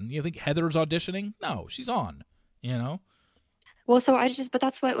 7. You think Heather's auditioning? No, she's on, Well, but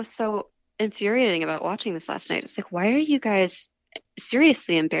that's what was so infuriating about watching this last night. It's like, why are you guys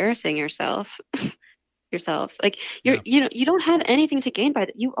seriously embarrassing yourselves? Like, you don't have anything to gain by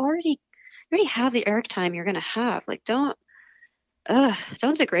that. You already have the Eric time you're going to have. Like, don't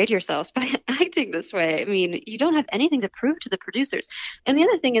degrade yourselves by acting this way. I mean, you don't have anything to prove to the producers. And the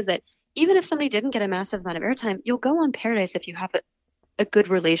other thing is that even if somebody didn't get a massive amount of airtime, you'll go on Paradise if you have a good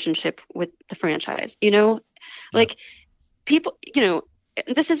relationship with the franchise, Like, people,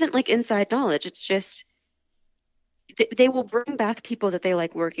 this isn't like inside knowledge. It's just they will bring back people that they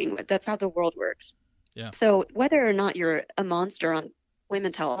like working with. That's how the world works. Yeah. So whether or not you're a monster on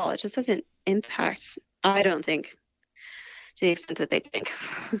Women Tell All, it just doesn't impact, I don't think, to the extent that they think.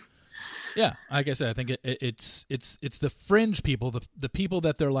 Yeah, like I said, I think it's the fringe people, the people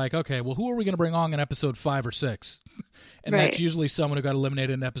that they're like, okay, well, who are we going to bring on in episode 5 or 6? And that's usually someone who got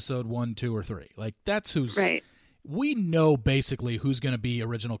eliminated in episode 1, 2, or 3. Like, that's who's right. We know basically who's going to be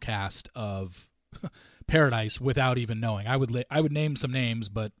original cast of Paradise without even knowing. I would name some names,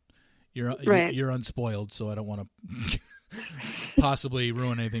 but you're unspoiled, so I don't want to possibly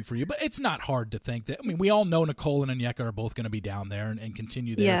ruin anything for you. But it's not hard to think that. I mean, we all know Nicole and Onyeka are both going to be down there and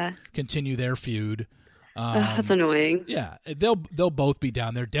continue their feud. That's annoying. Yeah, they'll both be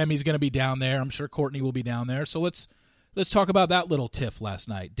down there. Demi's going to be down there. I'm sure Courtney will be down there. So let's talk about that little tiff last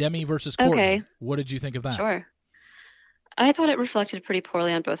night. Demi versus Courtney. Okay. What did you think of that? Sure. I thought it reflected pretty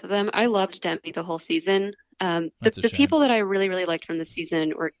poorly on both of them. I loved Demi the whole season. The people that I really, really liked from the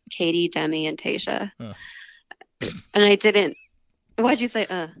season were Katie, Demi, and Tayshia. And I didn't. Why'd you say?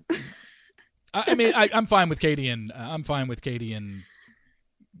 I mean, I'm fine with Katie and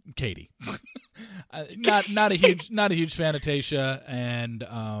Katie. Not a huge fan of Tayshia,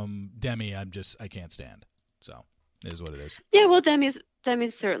 and Demi. I can't stand. So it is what it is. Yeah, well, Demi's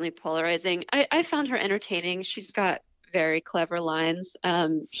certainly polarizing. I found her entertaining. She's got very clever lines.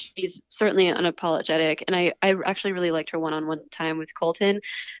 She's certainly unapologetic, and I actually really liked her one-on-one time with Colton.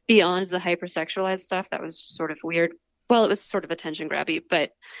 Beyond the hypersexualized stuff, that was sort of weird. Well, it was sort of attention grabby,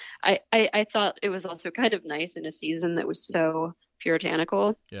 but I thought it was also kind of nice in a season that was so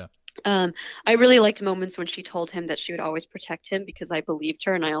puritanical. Yeah. I really liked moments when she told him that she would always protect him because I believed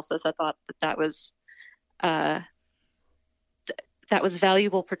her, and I also thought that was that was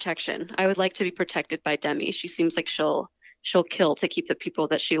valuable protection. I would like to be protected by Demi. She seems like she'll she'll kill to keep the people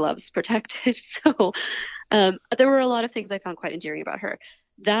that she loves protected. So there were a lot of things I found quite endearing about her.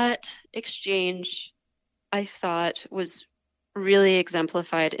 That exchange, I thought, was really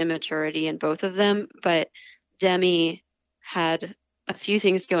exemplified immaturity in both of them. But Demi had a few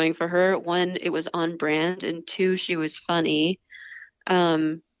things going for her. One, it was on brand, and two, she was funny.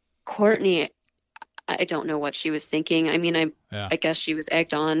 Courtney, I don't know what she was thinking. I mean, I guess she was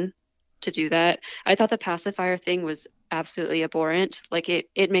egged on to do that. I thought the pacifier thing was absolutely abhorrent. Like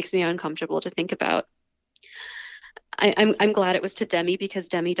it makes me uncomfortable to think about. I'm glad it was to Demi, because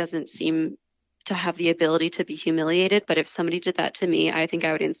Demi doesn't seem to have the ability to be humiliated. But if somebody did that to me, I think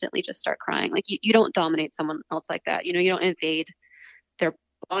I would instantly just start crying. Like you don't dominate someone else like that. You don't invade their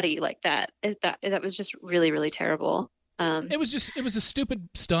body like that. That was just really, really terrible. It was a stupid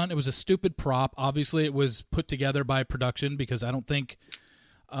stunt. It was a stupid prop. Obviously, it was put together by production, because I don't think,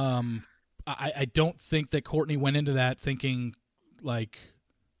 I don't think that Courtney went into that thinking like,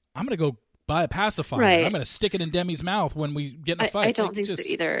 I'm going to go buy a pacifier. Right. I'm going to stick it in Demi's mouth when we get in a fight. I don't think so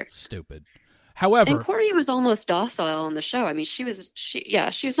either. Stupid. However, and Courtney was almost docile on the show. I mean, she was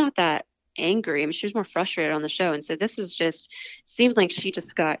not that angry. I mean, she was more frustrated on the show, and so this was just seemed like she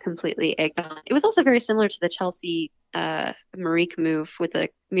just got completely egged on. It was also very similar to the Chelsea Marique move with the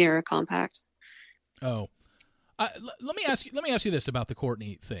mirror compact. Oh, let me ask you this about the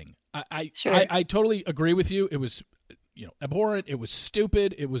Courtney thing. Sure. I totally agree with you. It was abhorrent. It was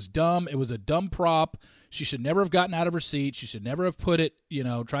stupid. It was dumb. It was a dumb prop. She should never have gotten out of her seat. She should never have put it,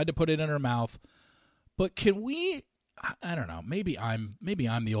 tried to put it in her mouth. But can we? I don't know. Maybe I'm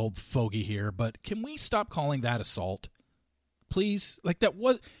the old fogey here, but can we stop calling that assault, please? Like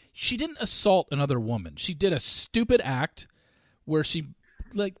she didn't assault another woman. She did a stupid act where she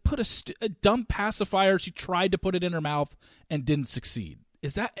put a dumb pacifier. She tried to put it in her mouth and didn't succeed.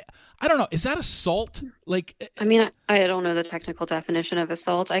 Is that? I don't know. Is that assault? I mean, I don't know the technical definition of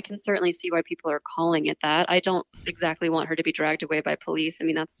assault. I can certainly see why people are calling it that. I don't exactly want her to be dragged away by police. I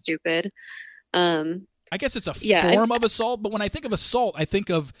mean, that's stupid. I guess it's a form of assault, but when I think of assault, I think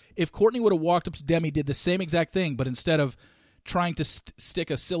of if Courtney would have walked up to Demi, did the same exact thing, but instead of trying to stick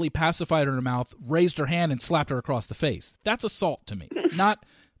a silly pacifier in her mouth, raised her hand and slapped her across the face. That's assault to me. Not,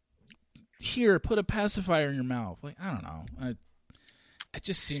 here, put a pacifier in your mouth. I don't know. It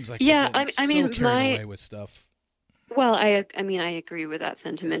just seems like I mean, carried away with stuff. Well, I mean, I agree with that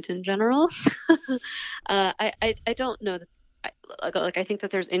sentiment in general. I don't know that. I think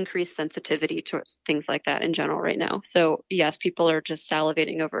that there's increased sensitivity towards things like that in general right now. So yes, people are just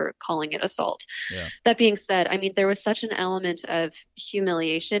salivating over calling it assault. Yeah. That being said, I mean, there was such an element of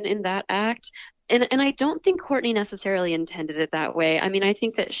humiliation in that act. And I don't think Courtney necessarily intended it that way. I mean, I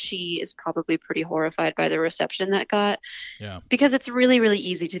think that she is probably pretty horrified by the reception that got. Yeah. Because it's really, really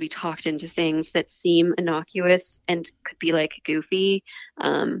easy to be talked into things that seem innocuous and could be goofy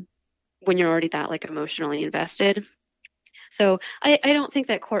when you're already that emotionally invested. So I don't think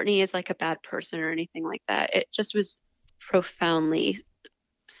that Courtney is a bad person or anything like that. It just was profoundly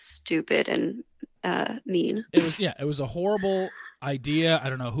stupid and mean. It was a horrible idea. I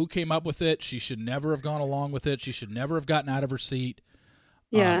don't know who came up with it. She should never have gone along with it. She should never have gotten out of her seat.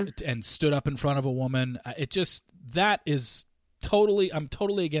 Yeah. And stood up in front of a woman. I'm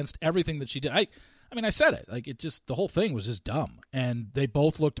totally against everything that she did. I mean, I said it. The whole thing was just dumb. And they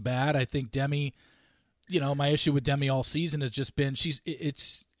both looked bad. I think Demi, my issue with Demi all season has just been she's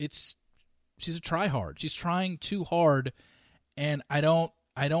a try-hard. She's trying too hard, and I don't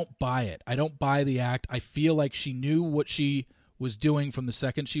buy it. I don't buy the act. I feel like she knew what she was doing from the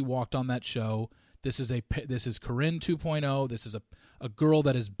second she walked on that show. This is Corinne 2.0. This is a girl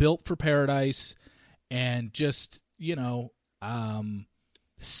that is built for paradise, and just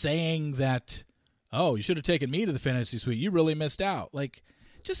saying that, oh, you should have taken me to the fantasy suite. You really missed out.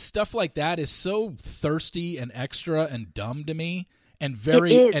 Just stuff like that is so thirsty and extra and dumb to me, and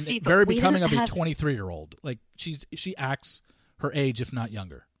very becoming of a 23-year-old. She acts her age, if not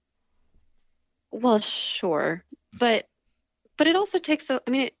younger. Well, sure, but it also takes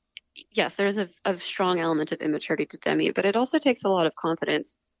yes, there is a strong element of immaturity to Demi, but it also takes a lot of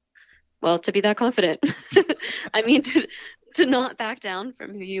confidence. Well, to be that confident, I mean, to not back down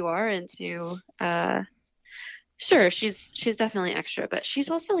from who you are, and to sure, she's definitely extra, but she's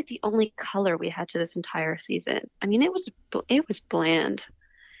also the only color we had to this entire season. I mean, it was bland.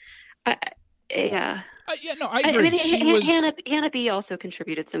 I agree. I mean, Hannah B also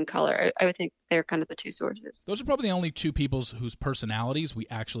contributed some color. I would think they're kind of the two sources. Those are probably the only two people whose personalities we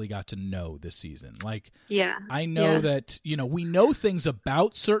actually got to know this season. I know that, we know things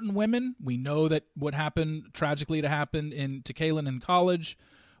about certain women. We know that what happened tragically to happen to Kaylin in college.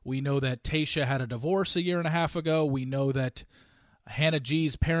 We know that Tayshia had a divorce a year and a half ago. We know that Hannah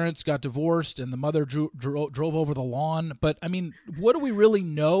G's parents got divorced and the mother drove over the lawn. But, I mean, what do we really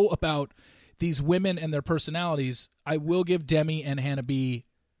know about these women and their personalities? I will give Demi and Hannah B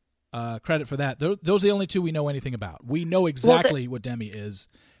credit for that. Those are the only two we know anything about. We know exactly what Demi is,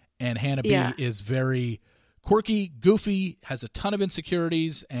 and Hannah B is very quirky, goofy, has a ton of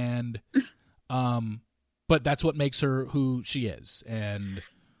insecurities, and but that's what makes her who she is. And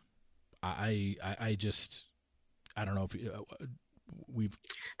I don't know if we've.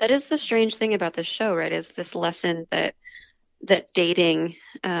 That is the strange thing about the show, right? Is this lesson that dating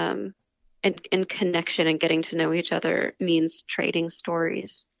and connection and getting to know each other means trading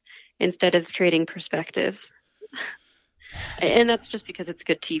stories instead of trading perspectives. And that's just because it's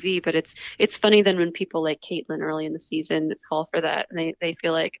good TV, but it's funny then when people like Caitlin early in the season fall for that, and they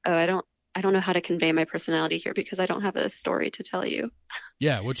feel like, oh, I don't know how to convey my personality here because I don't have a story to tell you.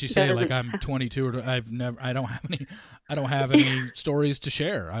 Yeah, what'd she say? Like, I'm 22, or I don't have any stories to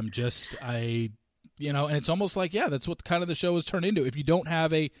share. And it's almost like, yeah, that's what kind of the show has turned into. If you don't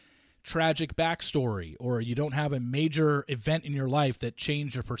have a tragic backstory, or you don't have a major event in your life that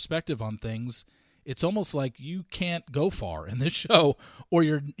changed your perspective on things, it's almost like you can't go far in this show, or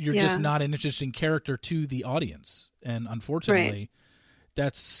you're just not an interesting character to the audience. And unfortunately,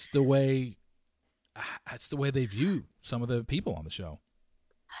 that's the way they view some of the people on the show.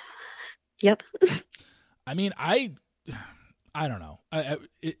 Yep. I mean, I don't know.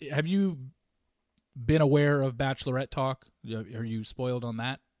 Have you been aware of Bachelorette talk? Are you spoiled on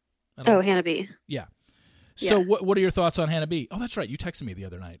that? Oh, Hannah B. Yeah. So what are your thoughts on Hannah B? Oh, that's right. You texted me the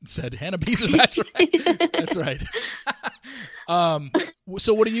other night and said Hannah B's a Bachelorette. That's right.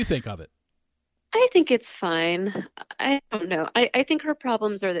 So what do you think of it? I think it's fine. I don't know. I think her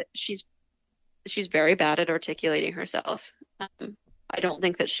problems are that she's very bad at articulating herself. I don't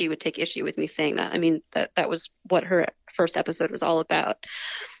think that she would take issue with me saying that. I mean, that was what her first episode was all about.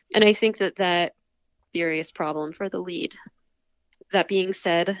 And I think that serious problem for the lead. That being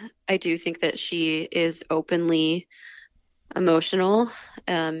said, I do think that she is openly emotional,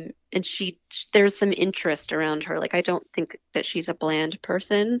 and there's some interest around her. Like, I don't think that she's a bland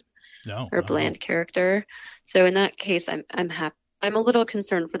person or a bland character. So in that case, I'm happy. I'm a little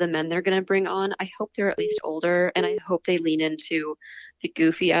concerned for the men they're going to bring on. I hope they're at least older, and I hope they lean into the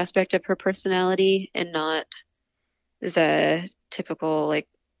goofy aspect of her personality and not the typical like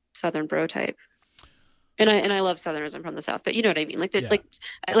Southern bro type. And I love Southerners. I'm from the South, but you know what I mean. Like I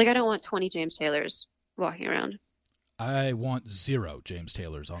don't want 20 James Taylors walking around. I want 0 James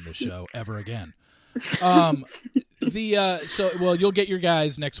Taylors on this show ever again. You'll get your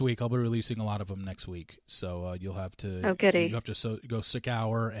guys next week. I'll be releasing a lot of them next week, so you'll have to. Oh, goody. You have to go sick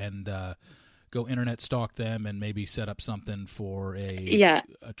hour and go internet stalk them and maybe set up something for a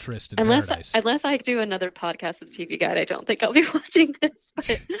tryst in paradise. Unless I do another podcast with TV Guide, I don't think I'll be watching this.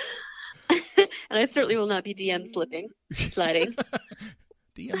 But and I certainly will not be DM sliding.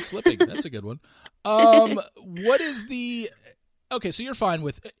 DM slipping. That's a good one. What is the... Okay, so you're fine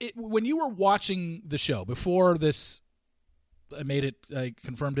with it. When you were watching the show before this, I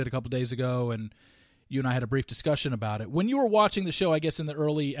confirmed it a couple days ago, and you and I had a brief discussion about it. When you were watching the show, I guess in the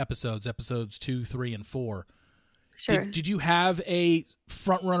early episodes 2, 3, and 4, sure. Did you have a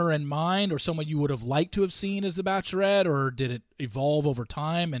front runner in mind, or someone you would have liked to have seen as the Bachelorette, or did it evolve over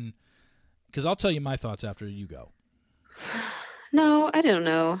time? And because I'll tell you my thoughts after you go. No, I don't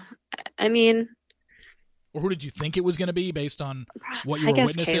know. I mean, or who did you think it was going to be based on what you were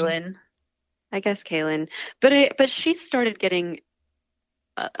witnessing? I guess Kaylin. But she started getting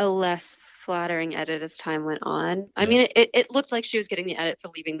a less flattering edit as time went on. Yeah. I mean, it looked like she was getting the edit for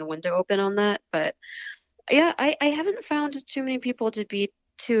leaving the window open on that. But yeah, I haven't found too many people to be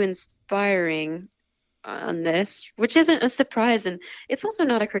too inspiring on this, which isn't a surprise. And it's also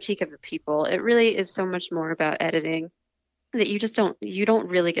not a critique of the people. It really is so much more about editing that you don't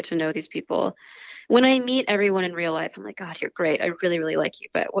really get to know these people. When I meet everyone in real life, I'm like, God, you're great. I really, really like you.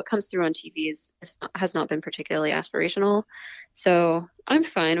 But what comes through on TV has not been particularly aspirational. So I'm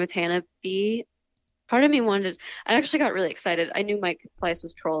fine with Hannah B. Part of me I actually got really excited. I knew Mike Fleiss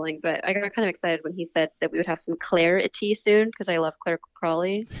was trolling, but I got kind of excited when he said that we would have some Claire at tea soon, because I love Claire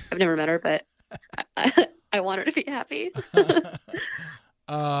Crawley. I've never met her, but I want her to be happy.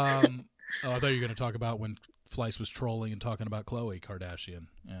 I thought you were going to talk about when Fleiss was trolling and talking about Khloe Kardashian.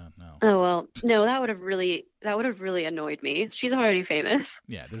 Yeah, no. Oh well, no, that would have really annoyed me. She's already famous.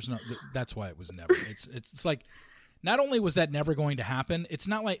 Yeah, that's why it was never. It's like, not only was that never going to happen, it's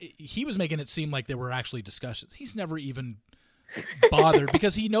not like he was making it seem like there were actually discussions. He's never even bothered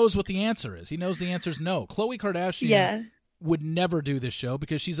because he knows what the answer is. He knows the answer is no. Khloe Kardashian would never do this show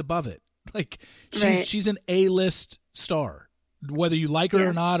because she's above it. Like Right. she's an A-list star. Whether you like her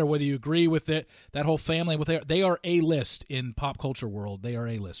or not, or whether you agree with it, that whole family, they are A-list in pop culture world. They are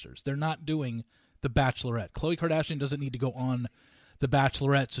A-listers. They're not doing The Bachelorette. Khloe Kardashian doesn't need to go on The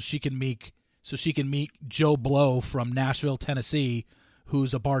Bachelorette so she can meet Joe Blow from Nashville, Tennessee,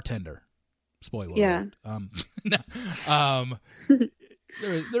 who's a bartender. Spoiler alert.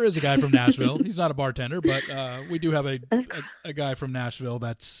 There is a guy from Nashville. He's not a bartender, but we do have a guy from Nashville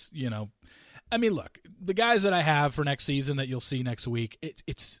that's, I mean, look, the guys that I have for next season that you'll see next week,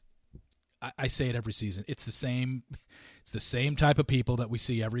 I say it every season. It's the same type of people that we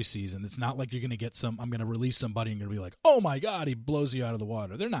see every season. It's not like you're going to get I'm going to release somebody and you're going to be like, oh my God, he blows you out of the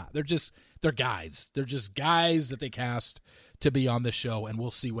water. They're not. They're guys. They're just guys that they cast to be on this show, and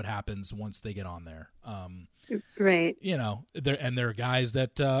we'll see what happens once they get on there. Right. They're guys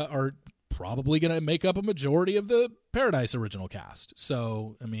that are probably going to make up a majority of the Paradise original cast.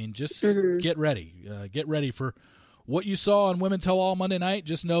 So, I mean, just get ready. Get ready for what you saw on Women Tell All Monday night.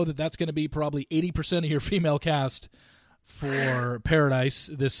 Just know that that's going to be probably 80% of your female cast for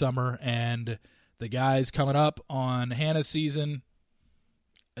Paradise this summer. And the guys coming up on Hannah's season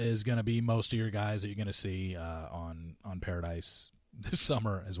is going to be most of your guys that you're going to see on Paradise this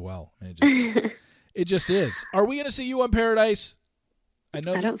summer as well. It just is. Are we going to see you on Paradise? I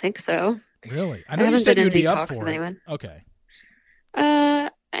don't think so. Really? I know you said you'd be up for it. Anyone. Okay. I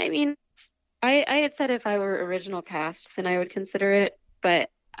mean, I had said if I were original cast, then I would consider it, but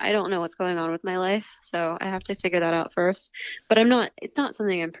I don't know what's going on with my life, so I have to figure that out first. But it's not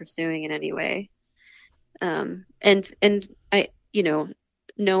something I'm pursuing in any way. And I,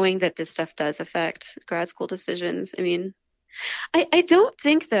 knowing that this stuff does affect grad school decisions, I mean, I don't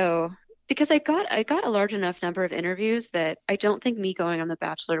think though, because I got a large enough number of interviews that I don't think me going on The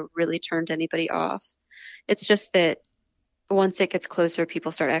Bachelor really turned anybody off. It's just that once it gets closer,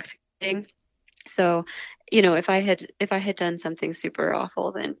 people start executing. So, if I had done something super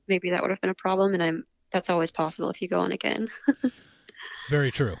awful, then maybe that would have been a problem. And that's always possible if you go on again.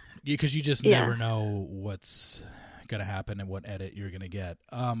 Very true. Because you just never know what's going to happen and what edit you're going to get.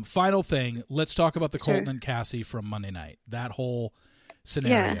 Final thing, let's talk about the Colton and Cassie from Monday night. That whole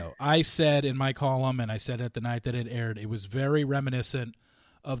scenario. Yeah. I said in my column, and I said at the night that it aired, it was very reminiscent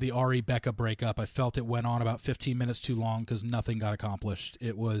of the Ari Becca breakup. I felt it went on about 15 minutes too long because nothing got accomplished.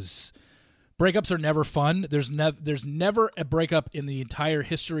 Breakups are never fun. There's never a breakup in the entire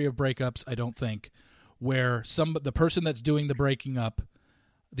history of breakups, I don't think, where the person that's doing the breaking up,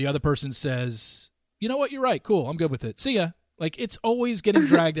 the other person says, you know what, you're right, cool, I'm good with it, see ya. Like, it's always getting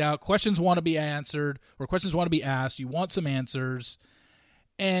dragged out. Questions want to be answered, or questions want to be asked. You want some answers.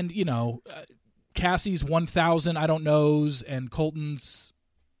 And, Cassie's 1,000 I don't knows, and Colton's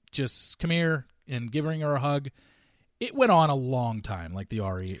just come here and giving her a hug. It went on a long time, like the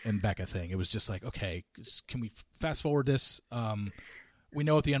Ari and Becca thing. It was just like, okay, can we fast forward this? We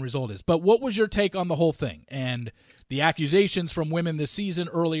know what the end result is. But what was your take on the whole thing? And the accusations from women this season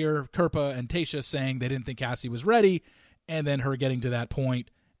earlier, Kirpa and Tayshia saying they didn't think Cassie was ready, and then her getting to that point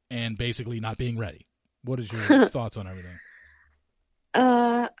and basically not being ready. What is your thoughts on everything?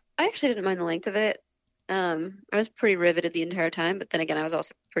 I actually didn't mind the length of it. I was pretty riveted the entire time, but then again, I was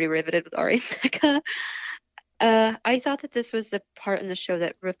also pretty riveted with Ari and Becca. I thought that this was the part in the show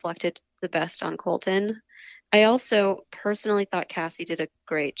that reflected the best on Colton. I also personally thought Cassie did a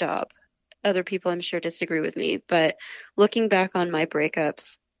great job. Other people, I'm sure, disagree with me, but looking back on my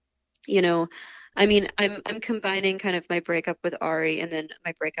breakups, I mean, I'm combining kind of my breakup with Ari and then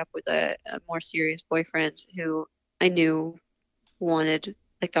my breakup with a more serious boyfriend who I knew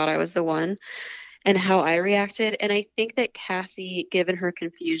thought I was the one, and how I reacted. And I think that Cassie, given her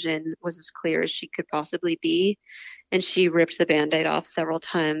confusion, was as clear as she could possibly be. And she ripped the Band-Aid off several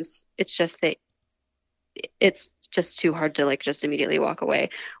times. It's just that it's just too hard to just immediately walk away.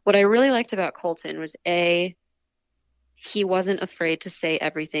 What I really liked about Colton was he wasn't afraid to say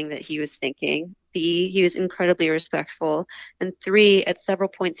everything that he was thinking. B, he was incredibly respectful. And 3, at several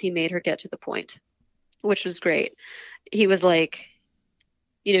points, he made her get to the point, which was great. He was like,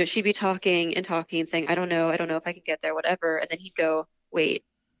 she'd be talking and saying, I don't know if I can get there, whatever. And then he'd go, wait,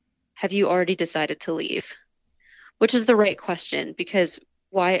 have you already decided to leave? Which is the right question, because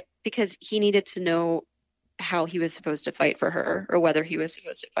why? Because he needed to know how he was supposed to fight for her, or whether he was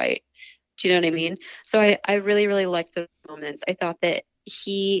supposed to fight. Do you know what I mean? So I really, really liked those moments. I thought that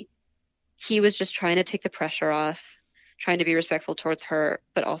he was just trying to take the pressure off, trying to be respectful towards her,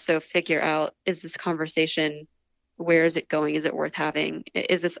 but also figure out, is this conversation, where is it going? Is it worth having?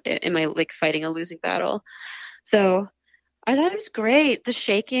 Am I fighting a losing battle? So I thought it was great. The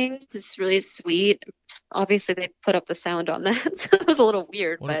shaking was really sweet. Obviously, they put up the sound on that, so it was a little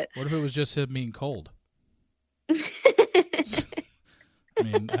weird, but What if it was just him being cold? I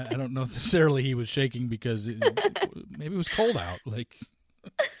mean, I don't know necessarily he was shaking because maybe it was cold out. Like,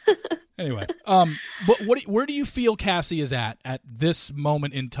 anyway, but where do you feel Cassie is at this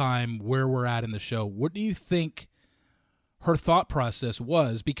moment in time where we're at in the show? What do you think her thought process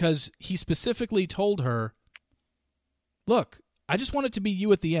was? Because he specifically told her, look, I just want it to be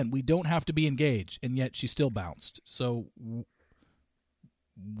you at the end. We don't have to be engaged. And yet she still bounced. So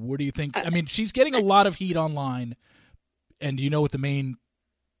what do you think? I mean, she's getting a lot of heat online. And do you know what the main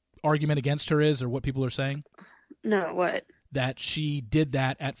argument against her is, or what people are saying? No, what? That she did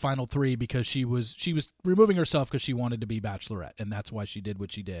that at Final 3 because she was removing herself because she wanted to be Bachelorette, and that's why she did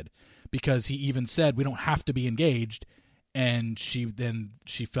what she did. Because he even said, we don't have to be engaged, and she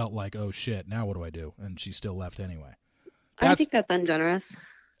felt like, oh shit, now what do I do? And she still left anyway. I think that's ungenerous.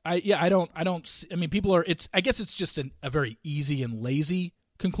 I mean, people are, I guess it's just a very easy and lazy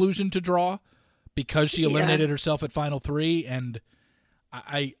conclusion to draw because she eliminated herself at Final 3, and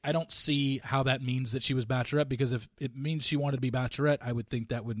I don't see how that means that she was Bachelorette, because if it means she wanted to be Bachelorette, I would think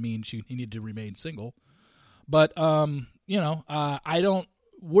that would mean he needed to remain single. But, I don't,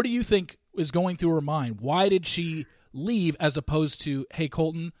 what do you think is going through her mind? Why did she leave as opposed to, hey,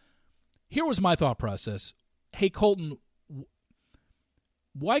 Colton, here was my thought process. Hey, Colton,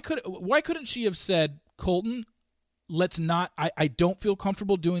 why couldn't she have said, Colton, let's not, I don't feel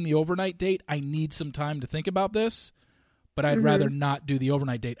comfortable doing the overnight date. I need some time to think about this. But I'd rather not do the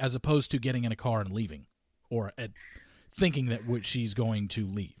overnight date, as opposed to getting in a car and leaving, or thinking that she's going to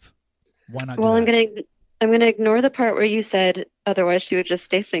leave. Why not? Well, I'm gonna ignore the part where you said otherwise she would just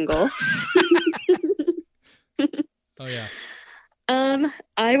stay single. Oh yeah.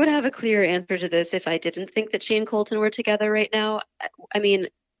 I would have a clear answer to this if I didn't think that she and Colton were together right now. I mean,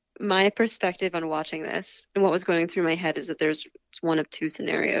 my perspective on watching this and what was going through my head is that there's one of two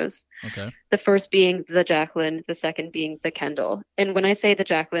scenarios. Okay. The first being the Jacqueline, the second being the Kendall. And when I say the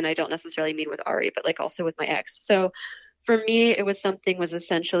Jacqueline, I don't necessarily mean with Ari, but like also with my ex. So for me, it was something was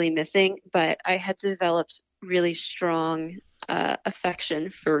essentially missing, but I had developed really strong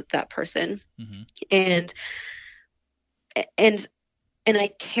affection for that person. Mm-hmm. And I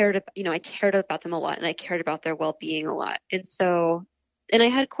cared about them a lot, and I cared about their well-being a lot. And I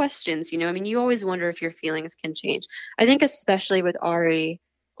had questions, I mean, you always wonder if your feelings can change. I think especially with Ari,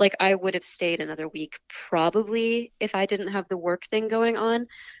 like I would have stayed another week probably if I didn't have the work thing going on.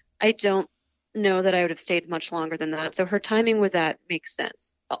 I don't know that I would have stayed much longer than that. So her timing with that makes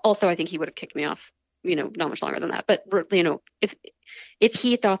sense. Also, I think he would have kicked me off, not much longer than that. But, if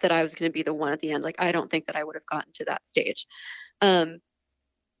he thought that I was going to be the one at the end, like I don't think that I would have gotten to that stage.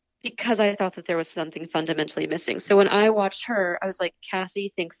 Because I thought that there was something fundamentally missing. So when I watched her, I was like,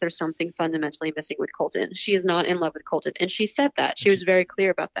 Cassie thinks there's something fundamentally missing with Colton. She is not in love with Colton. And she said that. She was very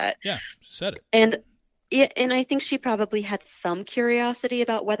clear about that. Yeah, she said it. And I think she probably had some curiosity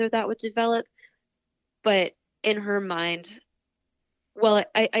about whether that would develop. But in her mind, well,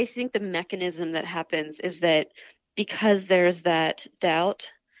 I think the mechanism that happens is that because there's that doubt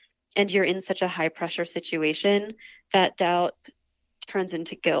and you're in such a high pressure situation, that doubt turns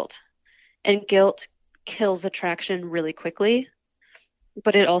into guilt, and guilt kills attraction really quickly,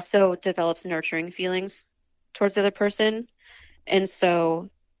 but it also develops nurturing feelings towards the other person. And so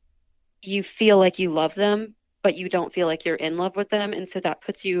you feel like you love them, but you don't feel like you're in love with them. And so that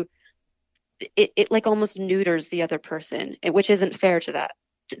puts you, it like almost neuters the other person, which isn't fair to that.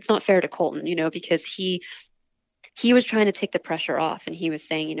 It's not fair to Colton, because he was trying to take the pressure off, and he was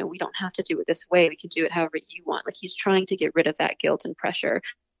saying, we don't have to do it this way. We can do it however you want. Like he's trying to get rid of that guilt and pressure,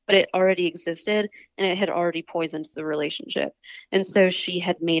 but it already existed and it had already poisoned the relationship. And so she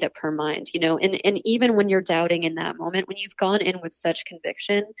had made up her mind, and even when you're doubting in that moment, when you've gone in with such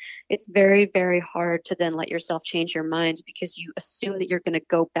conviction, it's very, very hard to then let yourself change your mind, because you assume that you're going to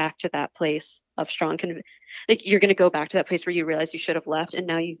go back to that place of strong conviction. Like you're going to go back to that place where you realize you should have left, and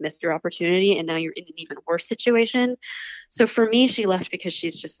now you've missed your opportunity, and now you're in an even worse situation. So for me, she left because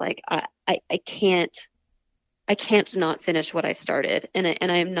she's just like, I can't not finish what I started, and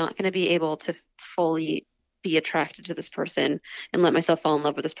I am not going to be able to fully be attracted to this person and let myself fall in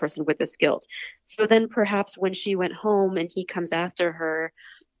love with this person with this guilt. So then perhaps when she went home and he comes after her,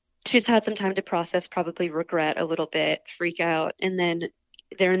 she's had some time to process, probably regret a little bit, freak out, and then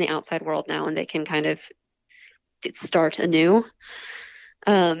they're in the outside world now, and they can kind of start anew.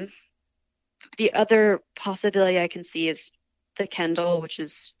 The other possibility I can see is the Kendall, which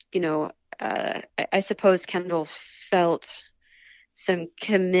is, I suppose Kendall felt some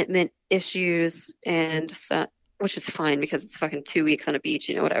commitment issues and which is fine because it's fucking 2 weeks on a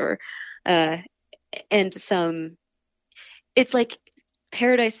beach, whatever. Uh, and it's like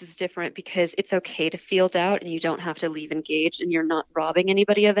paradise is different because it's okay to feel doubt and you don't have to leave engaged and you're not robbing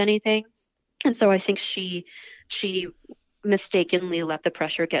anybody of anything. And so I think she mistakenly let the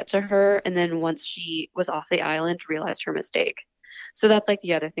pressure get to her. And then once she was off the island, realized her mistake. So that's like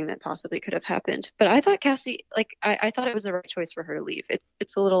the other thing that possibly could have happened. But I thought Cassie, I thought it was the right choice for her to leave.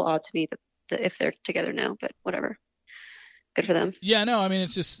 It's a little odd to me that if they're together now, but whatever. Good for them. Yeah, no, I mean,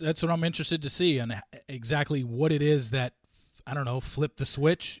 it's just, that's what I'm interested to see, and exactly what it is that, I don't know, flipped the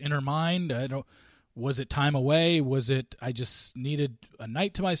switch in her mind. Was it time away? Was it I just needed a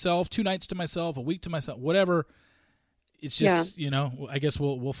night to myself, 2 nights to myself, a week to myself, whatever. It's just, I guess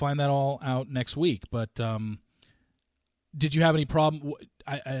we'll find that all out next week. But did you have any problem?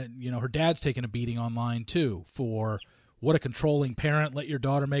 Her dad's taking a beating online too for what a controlling parent. Let your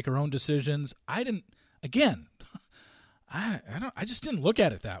daughter make her own decisions. I didn't. Again, I just didn't look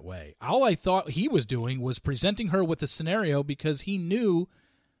at it that way. All I thought he was doing was presenting her with a scenario because he knew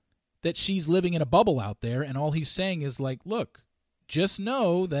that she's living in a bubble out there, and all he's saying is like, look, just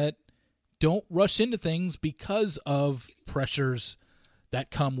know that don't rush into things because of pressures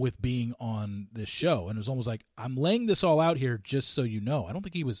that come with being on this show. And it was almost like, I'm laying this all out here just so you know. I don't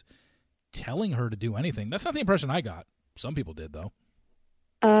think he was telling her to do anything. That's not the impression I got. Some people did, though.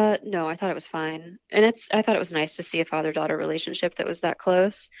 No, I thought it was fine. And I thought it was nice to see a father-daughter relationship that was that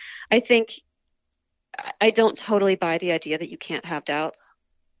close. I don't totally buy the idea that you can't have doubts.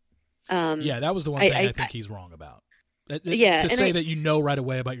 Yeah, that was the one thing I think he's wrong about. Yeah, to say that right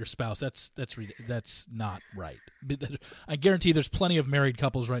away about your spouse, that's not right. I guarantee there's plenty of married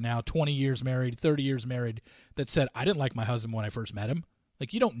couples right now, 20 years married, 30 years married, that said, I didn't like my husband when I first met him.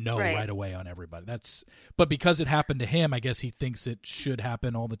 Like, you don't know right away on everybody. But because it happened to him, I guess he thinks it should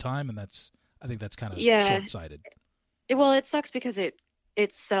happen all the time, and I think that's kind of short-sighted. Well, it sucks because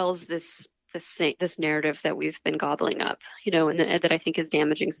it sells this narrative that we've been gobbling up, and that I think is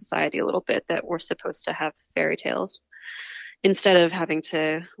damaging society a little bit, that we're supposed to have fairy tales instead of having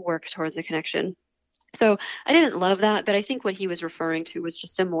to work towards a connection. So I didn't love that, but I think what he was referring to was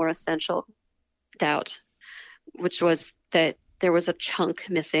just a more essential doubt, which was that there was a chunk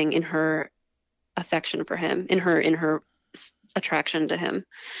missing in her affection for him, in her attraction to him.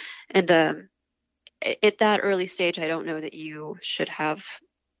 And at that early stage, I don't know that you should have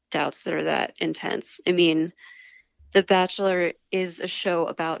doubts that are that intense. I mean, The Bachelor is a show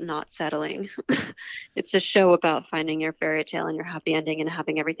about not settling. It's a show about finding your fairy tale and your happy ending and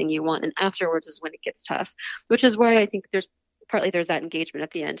having everything you want. And afterwards is when it gets tough, which is why I think there's that engagement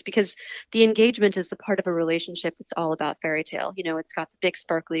at the end, because the engagement is the part of a relationship that's all about fairy tale. It's got the big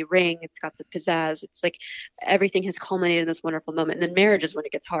sparkly ring. It's got the pizzazz. It's like everything has culminated in this wonderful moment. And then marriage is when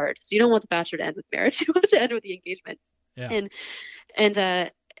it gets hard. So you don't want The Bachelor to end with marriage. You want it to end with the engagement. Yeah.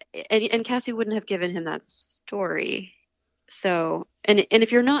 And Cassie wouldn't have given him that story. So, and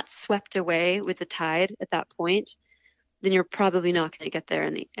if you're not swept away with the tide at that point, then you're probably not going to get there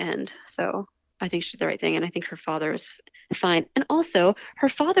in the end. So I think she did the right thing. And I think her father is fine. And also her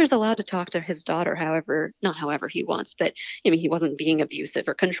father's allowed to talk to his daughter not however he wants, but he wasn't being abusive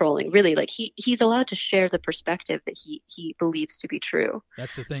or controlling, really. Like he's allowed to share the perspective that he believes to be true.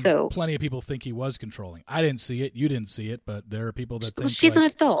 That's the thing. So plenty of people think he was controlling. I didn't see it. You didn't see it, but there are people that think she's an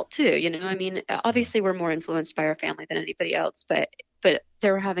adult too. Obviously we're more influenced by our family than anybody else, but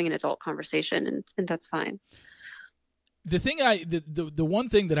they were having an adult conversation and that's fine. The one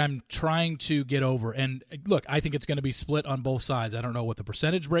thing that I'm trying to get over, and look, I think it's going to be split on both sides. I don't know what the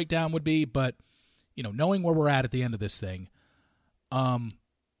percentage breakdown would be, but knowing where we're at the end of this thing,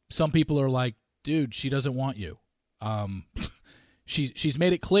 some people are like, dude, she doesn't want you. She's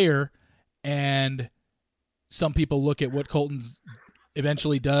made it clear, and some people look at what Colton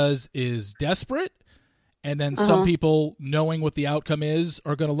eventually does is desperate. And then some people, knowing what the outcome is,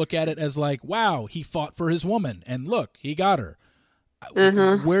 are going to look at it as like, wow, he fought for his woman, and look, he got her.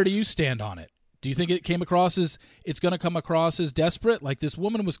 Where do you stand on it? Do you think it's going to come across as desperate? Like, this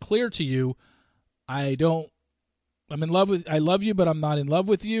woman was clear to you, I love you, but I'm not in love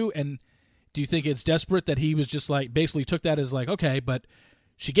with you. And do you think it's desperate that he was just like, basically took that as like, okay, but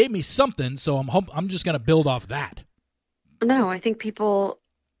she gave me something, so I'm just going to build off that? No, I think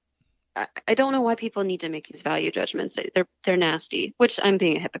I don't know why people need to make these value judgments. They're nasty, which I'm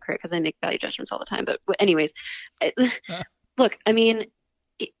being a hypocrite because I make value judgments all the time. But anyways, look, I mean,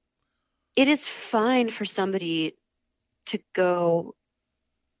 it is fine for somebody to go.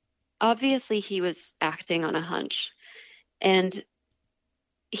 Obviously, he was acting on a hunch, and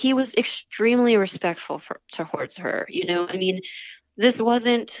he was extremely respectful towards her. I mean, this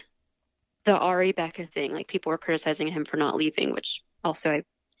wasn't the Ari Becca thing, like people were criticizing him for not leaving, which also I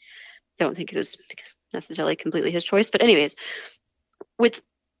don't think it was necessarily completely his choice. But anyways, with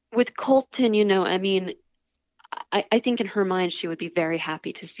Colton, I mean, I think in her mind she would be very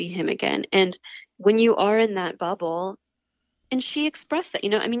happy to see him again. And when you are in that bubble, and she expressed that,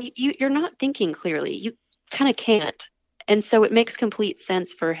 I mean, you're not thinking clearly. You kind of can't. And so it makes complete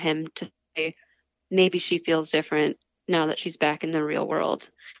sense for him to say maybe she feels different now that she's back in the real world.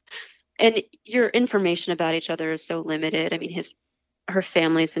 And your information about each other is so limited. I mean, her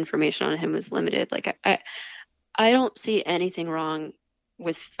family's information on him was limited. Like I don't see anything wrong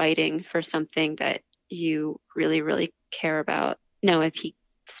with fighting for something that you really, really care about. Now, if he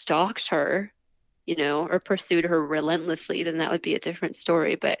stalked her, or pursued her relentlessly, then that would be a different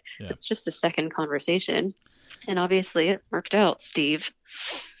story. But it's just a second conversation. And obviously it worked out, Steve.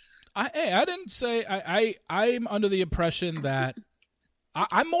 I didn't say I'm under the impression that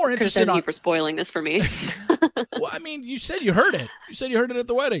I'm more interested in you for spoiling this for me. Well, I mean, you said you heard it. You said you heard it at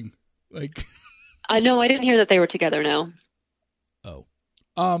the wedding. Like, I know I didn't hear that they were together now. Oh.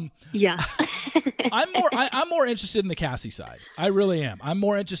 Yeah. I'm more interested in the Cassie side. I really am. I'm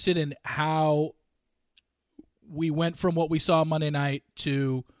more interested in how we went from what we saw Monday night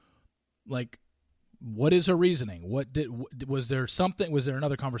to, like, what is her reasoning? Was there something? Was there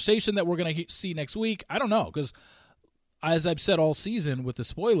another conversation that we're going to see next week? I don't know, because as I've said all season with the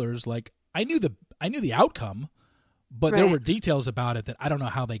spoilers, like I knew the outcome, but there were details about it that I don't know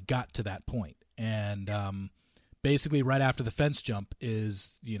how they got to that point. And basically, right after the fence jump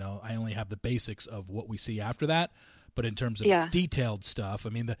is, I only have the basics of what we see after that. But in terms of detailed stuff, I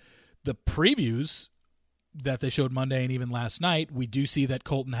mean, the previews that they showed Monday and even last night, we do see that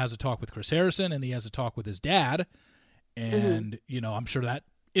Colton has a talk with Chris Harrison and he has a talk with his dad. And, I'm sure that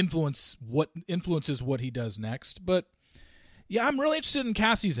influences what he does next. But, yeah, I'm really interested in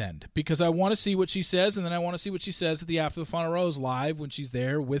Cassie's end because I want to see what she says, and then I want to see what she says at the After the Final Rose live when she's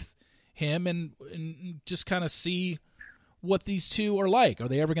there with him and just kind of see what these two are like. Are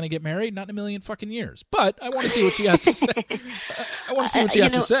they ever going to get married? Not in a million fucking years. But I want to see what she has to say. I want to see what she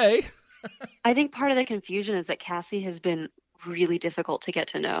has to say. I think part of the confusion is that Cassie has been really difficult to get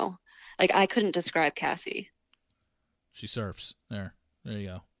to know. Like, I couldn't describe Cassie. She surfs. There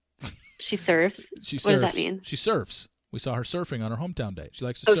you go. She surfs? She surfs. What does that mean? She surfs. We saw her surfing on her hometown day. She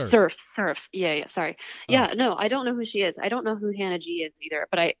likes to surf. Surf. Yeah, sorry. Yeah, no, I don't know who she is. I don't know who Hannah G is either,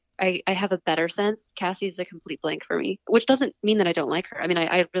 but I have a better sense. Cassie's a complete blank for me, which doesn't mean that I don't like her. I mean,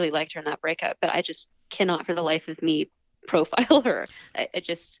 I really liked her in that breakup, but I just cannot for the life of me profile her.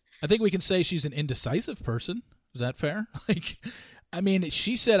 I think we can say she's an indecisive person. Is that fair? Like, I mean,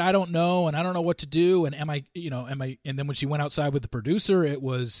 she said, I don't know, and I don't know what to do, and am I, and then when she went outside with the producer, it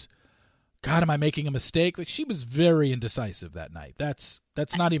was, God, am I making a mistake? Like, she was very indecisive that night. That's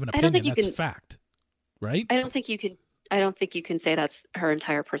not even opinion, that's fact. Right? I don't think you can say that's her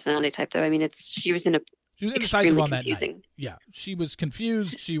entire personality type, though. I mean, she was indecisive on confusing. that night. Yeah, she was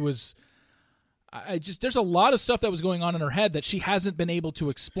confused. She was. There's a lot of stuff that was going on in her head that she hasn't been able to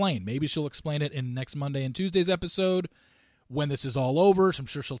explain. Maybe she'll explain it in next Monday and Tuesday's episode when this is all over. So I'm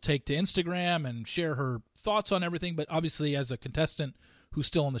sure she'll take to Instagram and share her thoughts on everything. But obviously, as a contestant who's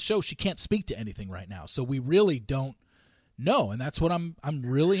still on the show, she can't speak to anything right now. So we really don't know, and that's what I'm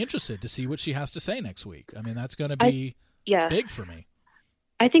really interested to see what she has to say next week. I mean, that's going to be big for me.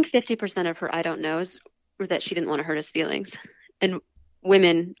 I think 50% of her I don't knows were that she didn't want to hurt his feelings, and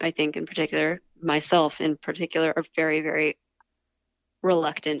women, I think in particular, myself in particular, are very, very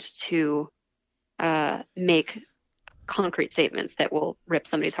reluctant to make concrete statements that will rip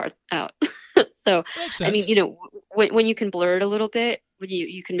somebody's heart out. So, I mean, when you can blur it a little bit, when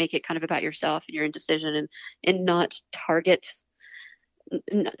you can make it kind of about yourself and your indecision and not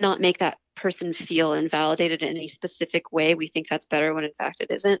not make that person feel invalidated in any specific way, we think that's better when in fact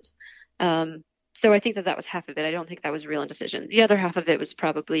it isn't. So I think that was half of it. I don't think that was real indecision. The other half of it was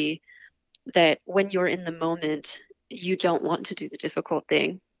probably that when you're in the moment, you don't want to do the difficult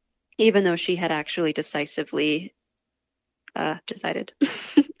thing, even though she had actually decisively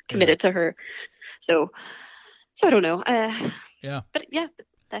committed to her. So I don't know. But yeah,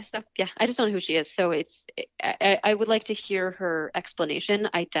 that stuff. Yeah, I just don't know who she is. So I would like to hear her explanation.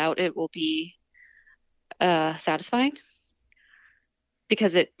 I doubt it will be satisfying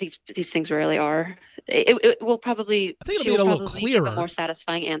because these things rarely are. It will probably. I think it'll be a little clearer. Give a more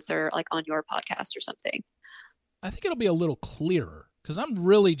satisfying answer, like on your podcast or something. I think it'll be a little clearer because I'm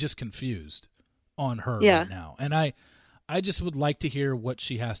really just confused on her right now, and I just would like to hear what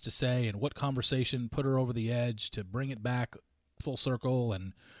she has to say and what conversation put her over the edge to bring it back full circle,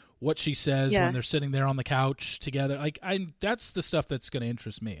 and what she says when they're sitting there on the couch together. Like that's the stuff that's going to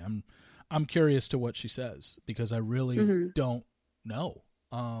interest me. I'm curious to what she says because I really don't know.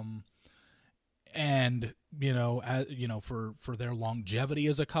 And for their longevity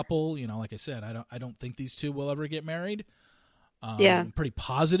as a couple, like I said, I don't think these two will ever get married. I'm pretty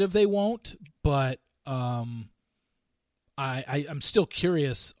positive they won't, but I'm still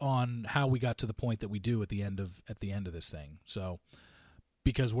curious on how we got to the point that we do at the end of this thing. So,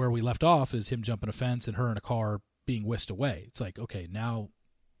 because where we left off is him jumping a fence and her in a car being whisked away. It's like, okay, now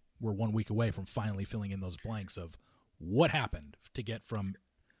we're 1 week away from finally filling in those blanks of what happened to get from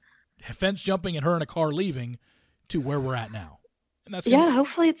fence jumping and her in a car leaving to where we're at now. And that's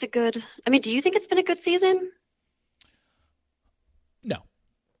hopefully it's a good. I mean, do you think it's been a good season? No.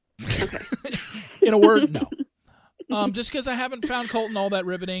 Okay. In a word, no. Just because I haven't found Colton all that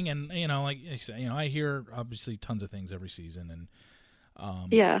riveting, and like I say, I hear obviously tons of things every season, and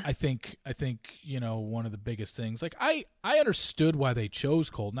I think one of the biggest things, like I understood why they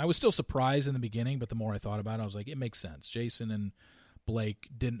chose Colton. I was still surprised in the beginning, but the more I thought about it, I was like, it makes sense. Jason and Blake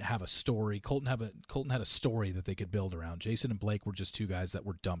didn't have a story. Colton had a story that they could build around. Jason and Blake were just two guys that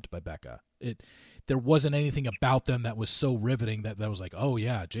were dumped by Becca. There wasn't anything about them that was so riveting that was like, oh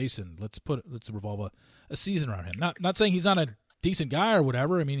yeah, Jason, let's revolve a season around him. Not saying he's not a decent guy or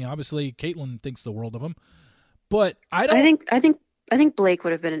whatever. I mean, obviously Caitlin thinks the world of him, but I think Blake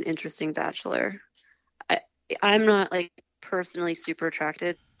would have been an interesting bachelor. I'm not like personally super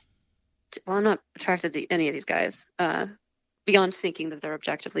attracted. I'm not attracted to any of these guys. Beyond thinking that they're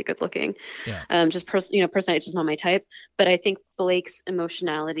objectively good looking. Yeah. Personally, it's just not my type. But I think Blake's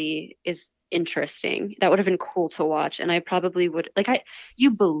emotionality is interesting. That would have been cool to watch. And I probably would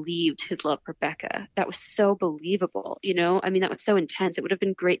you believed his love for Becca. That was so believable, I mean, that was so intense. It would have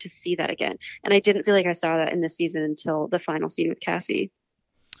been great to see that again. And I didn't feel like I saw that in this season until the final scene with Cassie.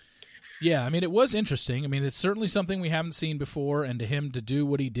 Yeah, I mean, it was interesting. I mean, it's certainly something we haven't seen before, and to him to do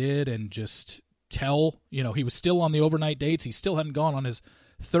what he did and just he was still on the overnight dates. He still hadn't gone on his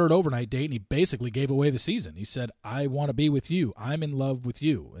third overnight date, and he basically gave away the season. He said, I want to be with you. I'm in love with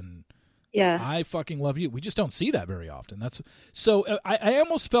you. And I fucking love you. We just don't see that very often. I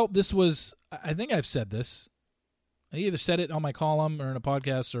almost felt this was, I think I've said this. I either said it on my column or in a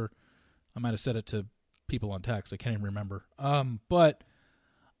podcast, or I might have said it to people on text. I can't even remember. But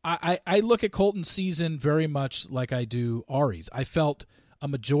I look at Colton's season very much like I do Ari's. I felt a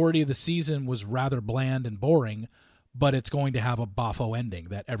majority of the season was rather bland and boring, but it's going to have a boffo ending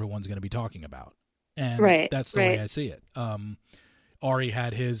that everyone's going to be talking about. And that's the way I see it. Ari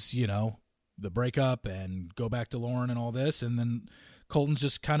had his, the breakup and go back to Lauren and all this, and then Colton's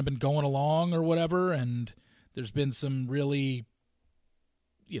just kind of been going along or whatever, and there's been some really,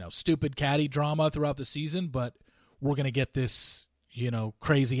 stupid catty drama throughout the season, but we're going to get this,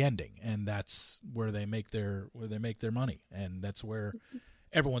 crazy ending, and that's where they make their money, and that's where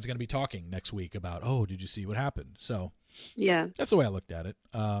everyone's going to be talking next week about, oh, did you see what happened? So yeah, that's the way I looked at it.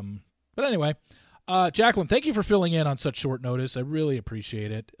 But anyway, Jacqueline, thank you for filling in on such short notice. I really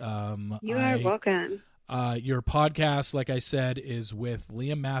appreciate it. You are welcome. Your podcast, like I said, is with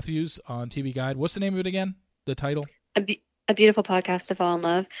Liam Matthews on TV Guide. What's the name of it again? The title? A Beautiful Podcast to Fall in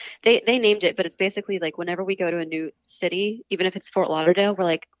Love. They named it, but it's basically like whenever we go to a new city, even if it's Fort Lauderdale, we're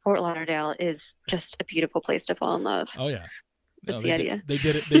like, Fort Lauderdale is just a beautiful place to fall in love. Oh yeah. That's the idea. They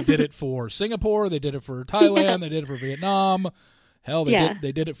did it for Singapore. They did it for Thailand. They did it for Vietnam. Hell,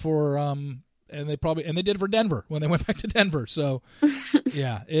 they did it for and they did it for Denver when they went back to Denver. So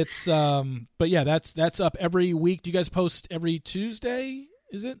yeah, it's but yeah, that's up every week. Do you guys post every Tuesday?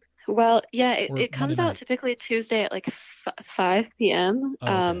 Is it? Well, yeah, it comes out typically Tuesday at like 5 p.m. Oh,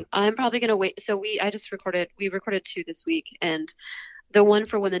 okay. I'm probably gonna wait. So we recorded 2 this week, and the one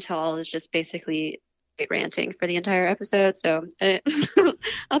for Women Tell All is just basically ranting for the entire episode, so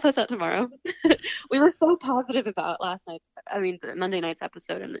I'll post that tomorrow. We were so positive about the Monday night's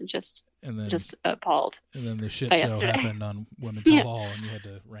episode, and then just appalled. And then the shit show happened on Women Tell All, and you had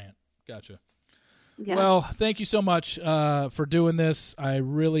to rant. Gotcha. Yeah. Well, thank you so much for doing this. I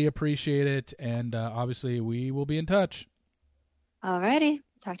really appreciate it, and obviously we will be in touch. Alrighty.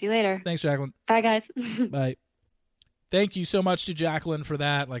 Talk to you later. Thanks, Jacqueline. Bye, guys. Bye. Thank you so much to Jacqueline for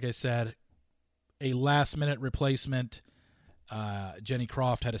that. Like I said, a last-minute replacement. Jenny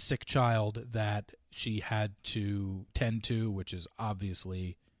Croft had a sick child that she had to tend to, which is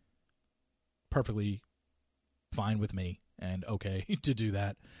obviously perfectly fine with me and okay to do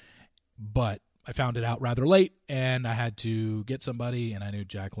that. But I found it out rather late, and I had to get somebody, and I knew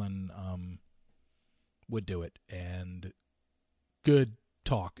Jacqueline would do it. And good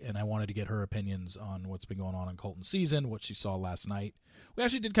talk, and I wanted to get her opinions on what's been going on in Colton's season, what she saw last night. We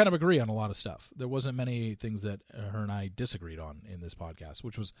actually did kind of agree on a lot of stuff. There wasn't many things that her and I disagreed on in this podcast,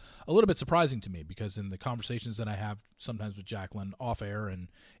 which was a little bit surprising to me because in the conversations that I have sometimes with Jacqueline off air and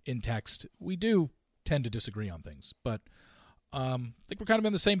in text, we do tend to disagree on things. But I think we're kind of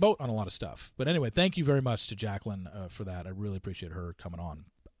in the same boat on a lot of stuff. But anyway, thank you very much to Jacqueline for that. I really appreciate her coming on.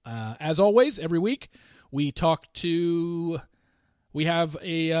 As always, every week we have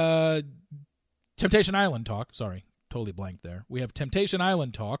a Temptation Island talk. Sorry, totally blanked there. We have Temptation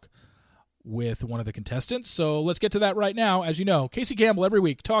Island talk with one of the contestants. So let's get to that right now. As you know, Casey Campbell every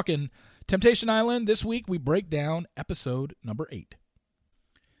week talking Temptation Island. This week we break down episode number 8.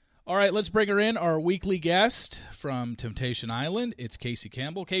 All right, let's bring her in, our weekly guest from Temptation Island. It's Casey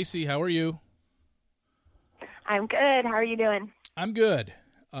Campbell. Casey, how are you? I'm good. How are you doing? I'm good.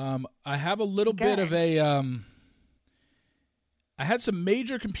 I have a little bit of a I had some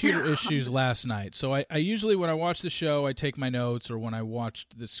major computer issues last night. So I usually, when I watch the show, I take my notes, or when I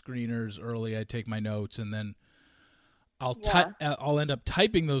watched the screeners early, I take my notes, and then I'll end up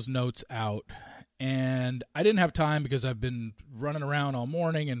typing those notes out. And I didn't have time because I've been running around all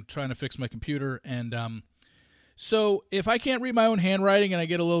morning and trying to fix my computer. And so if I can't read my own handwriting and I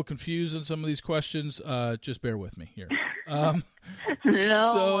get a little confused on some of these questions, just bear with me here.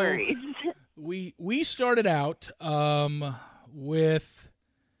 No worries. We started out with,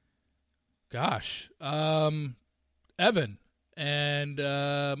 Evan and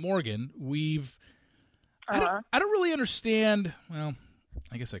Morgan. I don't really understand. Well,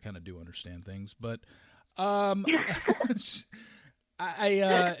 I guess I kind of do understand things, but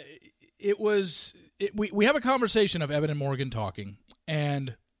we have a conversation of Evan and Morgan talking,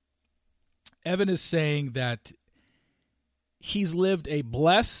 and Evan is saying that he's lived a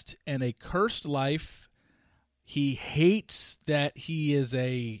blessed and a cursed life. He hates that he is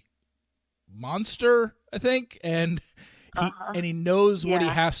a monster, I think, and he knows what he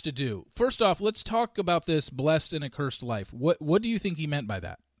has to do. First off, let's talk about this blessed and a cursed life. What do you think he meant by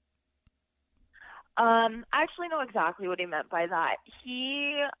that? I actually know exactly what he meant by that.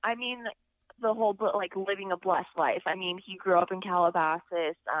 The whole, like, living a blessed life. I mean, he grew up in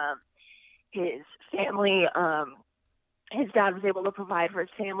Calabasas. His family, his dad was able to provide for his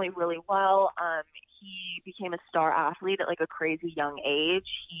family really well. He became a star athlete at, like, a crazy young age.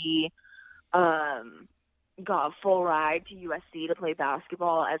 He got a full ride to USC to play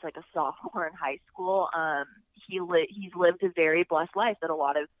basketball as, like, a sophomore in high school. He's lived a very blessed life that a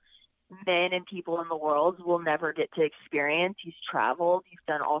lot of men and people in the world will never get to experience. He's traveled. He's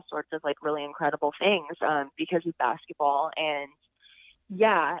done all sorts of, like, really incredible things because of basketball. And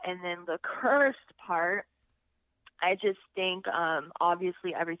then the cursed part, I just think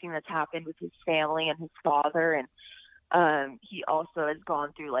obviously everything that's happened with his family and his father, and he also has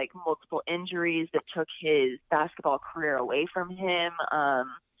gone through, like, multiple injuries that took his basketball career away from him.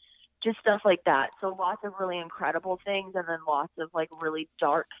 Just stuff like that. So lots of really incredible things, and then lots of, like, really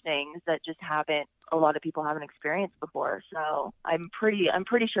dark things that just a lot of people haven't experienced before. So I'm pretty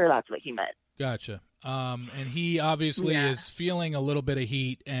sure that's what he meant. Gotcha. And he obviously is feeling a little bit of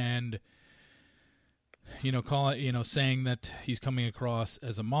heat, and saying that he's coming across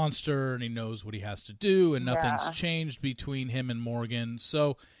as a monster, and he knows what he has to do, and nothing's changed between him and Morgan.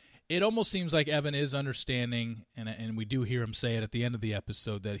 So it almost seems like Evan is understanding, and we do hear him say it at the end of the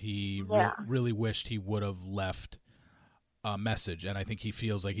episode, that he really wished he would have left a message, and I think he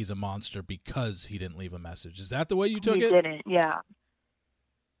feels like he's a monster because he didn't leave a message. Is that the way you took it? He didn't, yeah.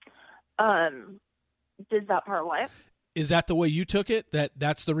 Does that part what? Is that the way you took it?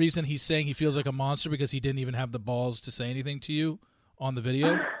 That's the reason he's saying he feels like a monster, because he didn't even have the balls to say anything to you on the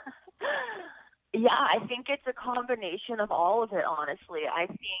video? Yeah, I think it's a combination of all of it, honestly. I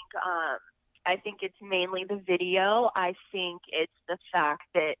think it's mainly the video. I think it's the fact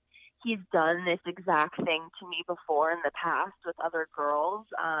that he's done this exact thing to me before in the past with other girls.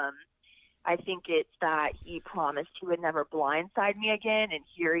 I think it's that he promised he would never blindside me again, and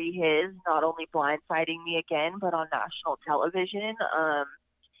here he is, not only blindsiding me again, but on national television.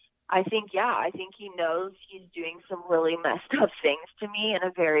 I think he knows he's doing some really messed up things to me in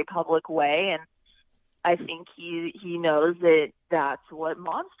a very public way, and I think he knows that that's what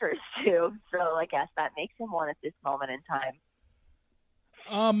monsters do. So I guess that makes him one at this moment in time.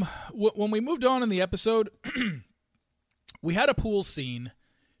 When we moved on in the episode, we had a pool scene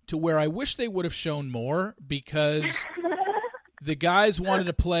to where I wish they would have shown more, because the guys wanted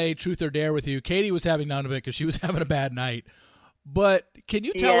to play Truth or Dare with you. Katie was having none of it because she was having a bad night. But can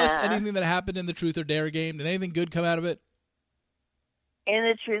you tell us anything that happened in the Truth or Dare game? Did anything good come out of it? In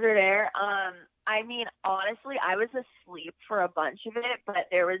the Truth or Dare, I mean, honestly, I was asleep for a bunch of it, but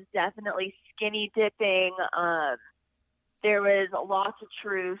there was definitely skinny dipping. There was lots of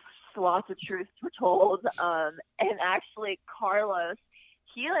truths were told. And actually, Carlos,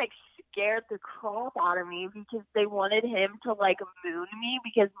 he like scared the crap out of me because they wanted him to like moon me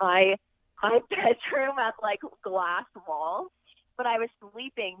because my bedroom had like glass walls. But I was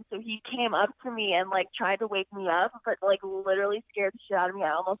sleeping, so he came up to me and like tried to wake me up, but like literally scared the shit out of me.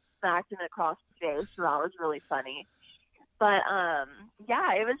 I almost smacked him across the face, so that was really funny. But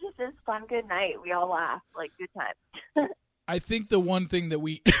yeah, it was just this fun, good night. We all laughed, like good time. I think the one thing that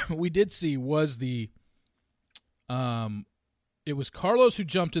we did see was it was Carlos who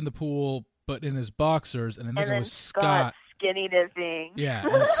jumped in the pool, but in his boxers, and I think it was Scott skinny dipping. Yeah,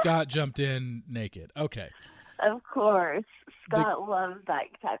 and Scott jumped in naked. Okay. Of course. Scott loves that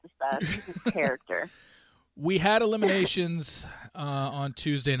type of stuff. He's his character. We had eliminations on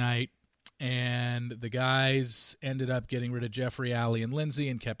Tuesday night, and the guys ended up getting rid of Jeffrey, Allie, and Lindsay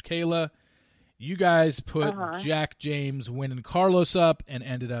and kept Kayla. You guys put Jack, James, Wynn, and Carlos up and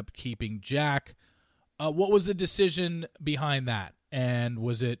ended up keeping Jack. What was the decision behind that? And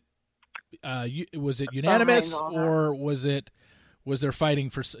was it unanimous, or was there fighting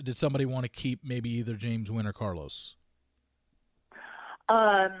for? Did somebody want to keep maybe either James, Wynn, or Carlos?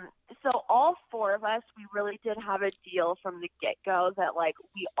 So all four of us, we really did have a deal from the get-go that like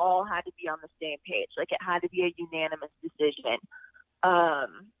we all had to be on the same page. Like it had to be a unanimous decision.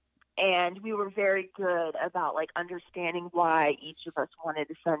 And we were very good about like understanding why each of us wanted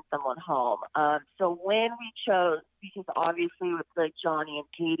to send someone home. So when we chose, because obviously with like Johnny and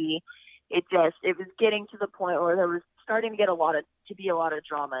Katie, it was getting to the point where there was starting to get a lot of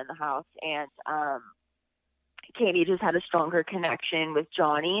drama in the house, and Katie just had a stronger connection with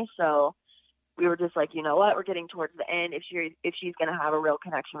Johnny, so we were just like, you know what, we're getting towards the end. If she's going to have a real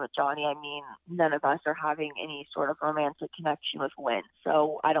connection with Johnny, I mean, none of us are having any sort of romantic connection with Wynn,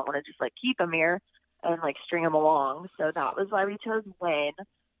 so I don't want to just like keep him here and like string him along. So that was why we chose Wynn.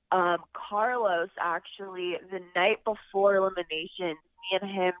 Carlos, actually, the night before elimination, me and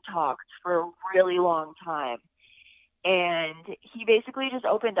him talked for a really long time. And he basically just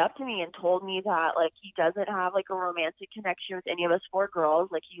opened up to me and told me that, like, he doesn't have, like, a romantic connection with any of us four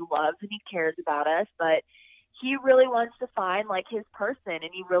girls. Like, he loves and he cares about us, but he really wants to find, like, his person, and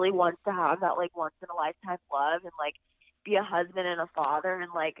he really wants to have that, like, once-in-a-lifetime love and, like, be a husband and a father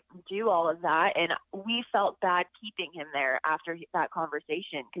and, like, do all of that. And we felt bad keeping him there after that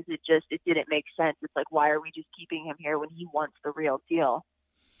conversation because it didn't make sense. It's like, why are we just keeping him here when he wants the real deal?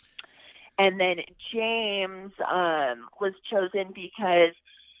 And then James was chosen because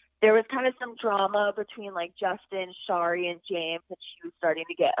there was kind of some drama between like Justin, Shari, and James, and she was starting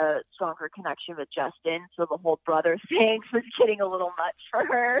to get a stronger connection with Justin. So the whole brother thing was getting a little much for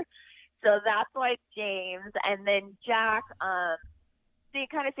her. So that's why James. And then Jack, the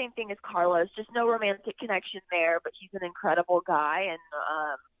kind of same thing as Carlos, just no romantic connection there, but he's an incredible guy, and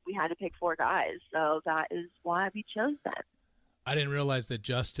we had to pick four guys. So that is why we chose them. I didn't realize that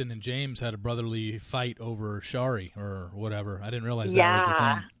Justin and James had a brotherly fight over Shari or whatever. I didn't realize that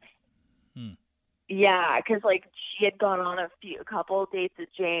was the thing. Yeah, because like she had gone on a couple of dates with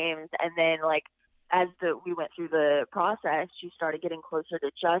James, and then like as we went through the process, she started getting closer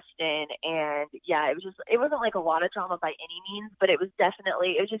to Justin, and yeah, it wasn't like a lot of drama by any means, but it was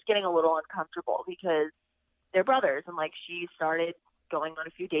just getting a little uncomfortable because they're brothers, and like she started going on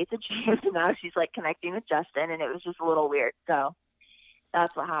a few dates with James, and now she's like connecting with Justin, and it was just a little weird. So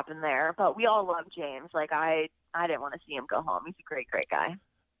that's what happened there. But we all love James. Like I didn't want to see him go home. He's a great, great guy.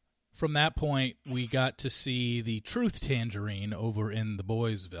 From that point, we got to see the Truth Tangerine over in the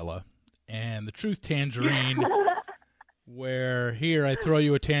boys' villa, and the Truth Tangerine, where here I throw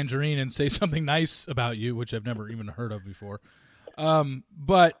you a tangerine and say something nice about you, which I've never even heard of before.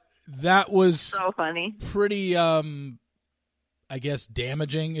 But that was so funny. Pretty I guess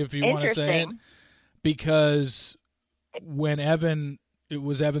damaging, if you want to say it, because when it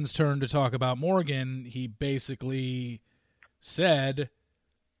was Evan's turn to talk about Morgan, he basically said,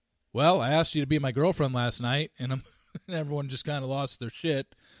 well, I asked you to be my girlfriend last night, and everyone just kind of lost their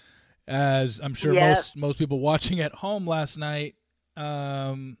shit, as I'm sure most people watching at home last night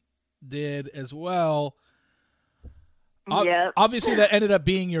did as well. Obviously, that ended up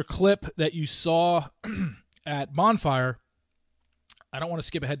being your clip that you saw at Bonfire. I don't want to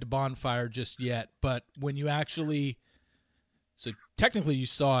skip ahead to Bonfire just yet, but when you so technically you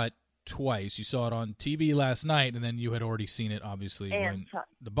saw it twice. You saw it on TV last night, and then you had already seen it, obviously, when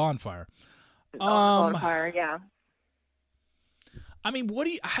the Bonfire. Bonfire, yeah. I mean,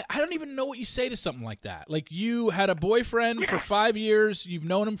 I don't even know what you say to something like that. Like, you had a boyfriend for 5 years, you've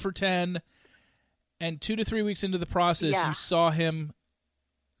known him for 10, And 2 to 3 weeks into the process, Yeah. you saw him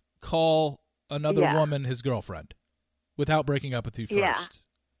call another woman his girlfriend without breaking up with you first. Yeah.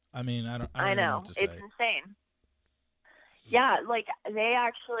 I mean, I don't I even know know. what to say. It's insane. Yeah, like they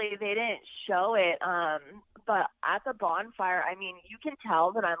didn't show it, but at the bonfire, I mean, you can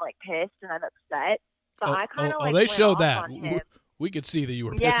tell that I'm like pissed and I'm upset, but I kind of like they went showed off that. on him. We could see that you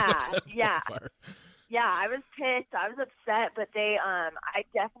were pissed and upset at the bonfire. Yeah, I was pissed. I was upset, but I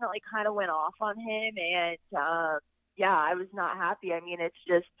definitely kind of went off on him, and I was not happy. I mean, it's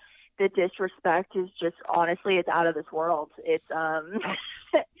just the disrespect is just honestly, it's out of this world. It's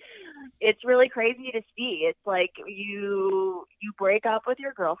it's really crazy to see. It's like you break up with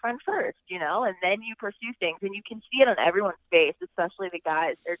your girlfriend first, you know, and then you pursue things, and you can see it on everyone's face, especially the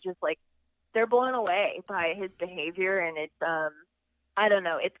guys. They're just like they're blown away by his behavior, and it's I don't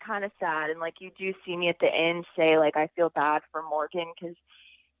know. It's kind of sad. And like, you do see me at the end say, like, I feel bad for Morgan because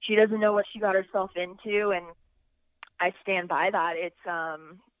she doesn't know what she got herself into. And I stand by that.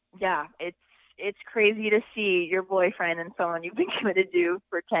 It's crazy to see your boyfriend and someone you've been committed to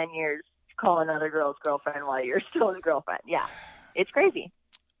for 10 years call another girl's girlfriend while you're still his girlfriend. Yeah. It's crazy.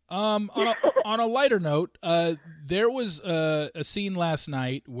 On a lighter note, there was a scene last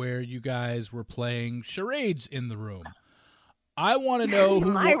night where you guys were playing charades in the room. I want to know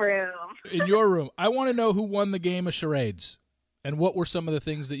who in your room. I want to know who won the game of charades, and what were some of the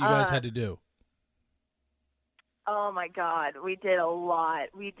things that you guys had to do. Oh my God, we did a lot.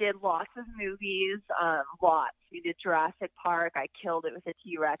 We did lots of movies, lots. We did Jurassic Park. I killed it with a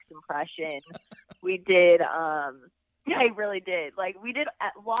T-Rex impression. We did, I really did. Like, we did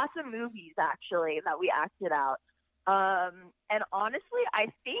lots of movies actually that we acted out. And honestly, I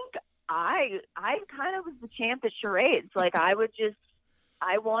think I kind of was the champ at charades. Like, I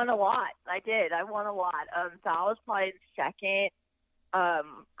won a lot. I did. I won a lot. Val was probably the second.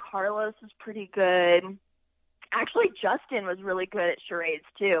 Carlos was pretty good. Actually, Justin was really good at charades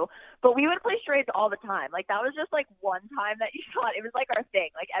too. But we would play charades all the time. Like, that was just like one time that you thought it was like our thing.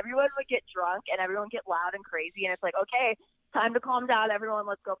 Like, everyone would get drunk and everyone would get loud and crazy, and it's like, okay, time to calm down, everyone.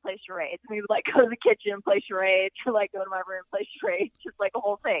 Let's go play charades. And we would like go to the kitchen and play charades, or like go to my room and play charades, just like a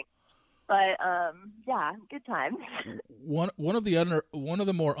whole thing. But yeah, good time. One of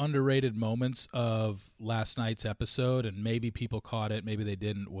the more underrated moments of last night's episode, and maybe people caught it, maybe they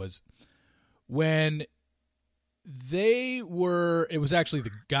didn't, was when it was actually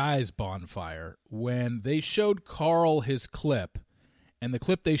the guys' bonfire, when they showed Carl his clip, and the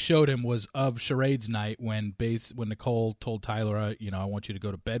clip they showed him was of charades night when Nicole told Tyler, I want you to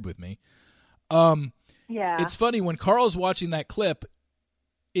go to bed with me. Yeah. It's funny, when Carl's watching that clip,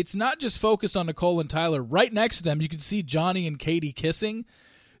 it's not just focused on Nicole and Tyler. Right next to them, you can see Johnny and Katie kissing.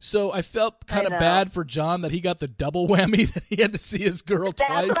 So I felt kind of bad for John that he got the double whammy, that he had to see his girl twice.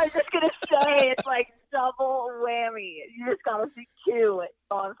 That's what I was just going to say. It's like double whammy. You just got to see two at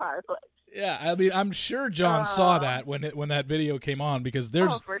Bonfire Place. Yeah, I mean, I'm sure John saw that when that video came on, because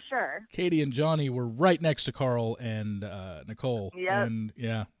there's for sure. Katie and Johnny were right next to Carl and Nicole. Yep. And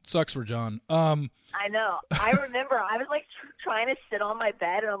yeah, sucks for John. I know. I remember I was like trying to sit on my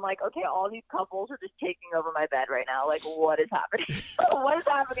bed, and I'm like, okay, all these couples are just taking over my bed right now. Like, what is happening? What is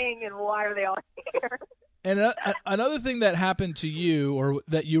happening, and why are they all here? And another thing that happened to you, or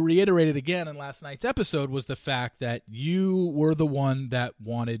that you reiterated again in last night's episode, was the fact that you were the one that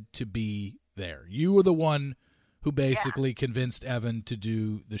wanted to be there. You were the one who basically convinced Evan to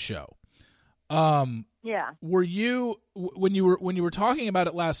do the show. Yeah. Were you, when you were talking about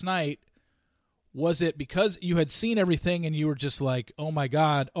it last night, was it because you had seen everything and you were just like, oh my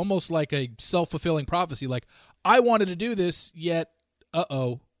God, almost like a self-fulfilling prophecy, like, I wanted to do this, yet,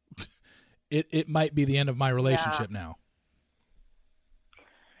 it might be the end of my relationship now?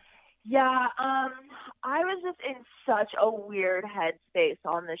 Yeah, I was just in such a weird headspace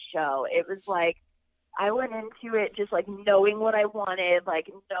on the show. It was like, I went into it just like knowing what I wanted, like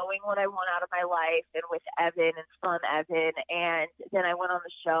knowing what I want out of my life, and with Evan and from Evan. And then I went on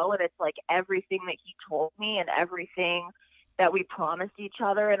the show, and it's like everything that he told me and everything that we promised each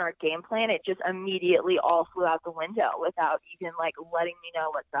other in our game plan, it just immediately all flew out the window without even like letting me know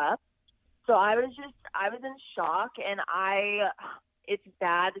what's up. So I was in shock, and it's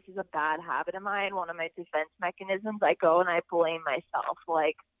bad. This is a bad habit of mine. One of my defense mechanisms, I go and I blame myself.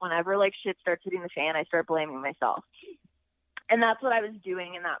 Like, whenever like shit starts hitting the fan, I start blaming myself. And that's what I was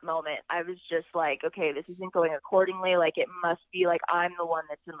doing in that moment. I was just like, okay, this isn't going accordingly. Like, it must be like I'm the one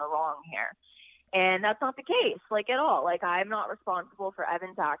that's in the wrong here. And that's not the case, like, at all. Like, I'm not responsible for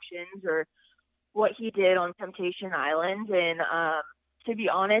Evan's actions or what he did on Temptation Island. And to be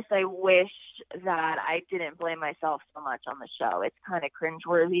honest, I wish that I didn't blame myself so much on the show. It's kind of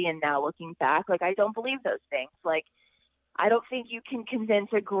cringeworthy. And now looking back, like, I don't believe those things. Like, I don't think you can convince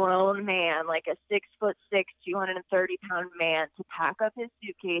a grown man, like a 6'6", 230-pound man, to pack up his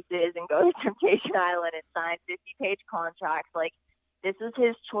suitcases and go to Temptation Island and sign 50-page contracts. Like, this was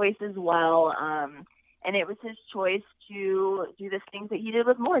his choice as well. And it was his choice to do the things that he did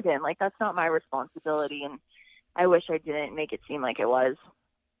with Morgan. Like, that's not my responsibility. And I wish I didn't make it seem like it was.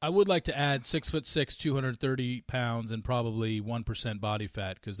 I would like to add 6'6", 230 pounds, and probably 1% body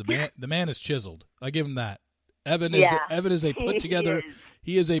fat, because the man is chiseled. I give him that. Evan is a put together.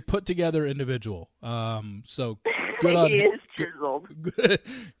 He is a put together individual. So good on him. He is chiseled.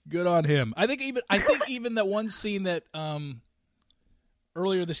 Good on him. I think even that one scene that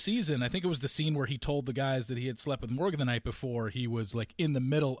earlier this season, I think it was the scene where he told the guys that he had slept with Morgan the night before. He was like in the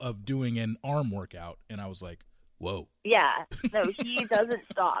middle of doing an arm workout, and I was like, whoa. Yeah. No, he doesn't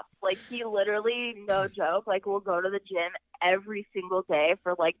stop. Like, he literally, no joke, like, will go to the gym every single day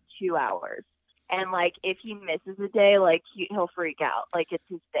for like 2 hours. And like, if he misses a day, like, he'll freak out. Like, it's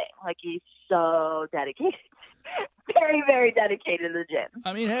his thing. Like, he's so dedicated. Very, very dedicated to the gym.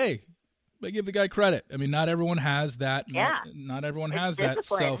 I mean, hey, I give the guy credit. I mean, not everyone has that. Yeah. Not everyone has that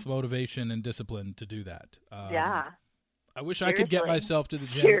self-motivation and discipline to do that. Yeah. I wish I could get myself to the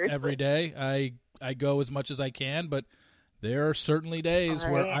gym every day. I go as much as I can, but there are certainly days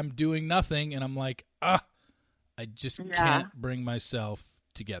where I'm doing nothing, and I'm like, I just can't bring myself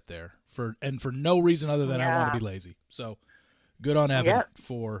to get there for no reason other than I want to be lazy. So good on Evan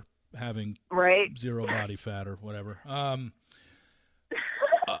for having zero body fat or whatever.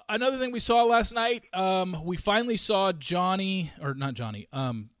 Another thing we saw last night, we finally saw John and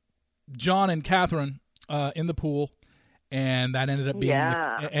Catherine in the pool, and that ended up being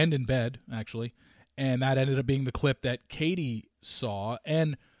and in bed, actually. And that ended up being the clip that Katie saw.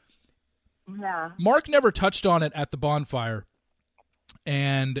 And Mark never touched on it at the bonfire,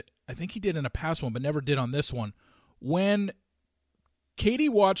 and I think he did in a past one, but never did on this one. When Katie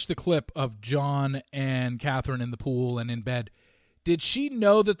watched the clip of John and Catherine in the pool and in bed, did she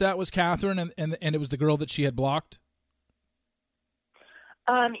know that was Catherine and it was the girl that she had blocked?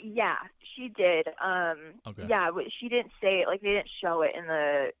 Yeah, she did. Okay. Yeah, she didn't say it. Like, they didn't show it in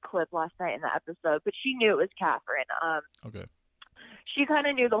the clip last night in the episode, but she knew it was Catherine. Okay. She kind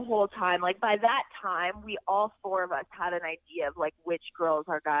of knew the whole time. Like, by that time, we all four of us had an idea of like which girls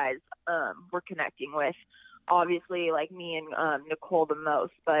our guys were connecting with. Obviously, like, me and Nicole the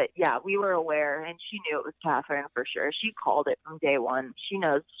most, but yeah, we were aware, and she knew it was Catherine for sure. She called it from day one. She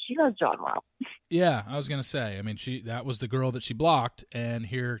knows John well. Yeah, I was gonna say. I mean, that was the girl that she blocked, and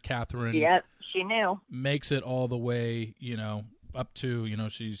here Catherine. Yep, she knew. Makes it all the way, up to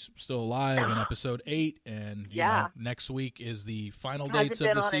she's still alive in episode 8, and you know, next week is the final dates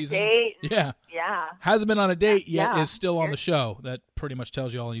of the season. Yeah, hasn't been on a date yet. Is still on the show. That pretty much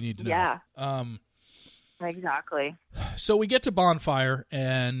tells you all you need to know. Yeah. Exactly. So we get to Bonfire,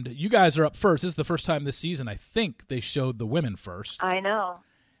 and you guys are up first. This is the first time this season, I think, they showed the women first. I know.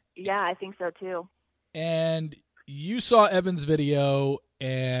 Yeah, I think so, too. And you saw Evan's video,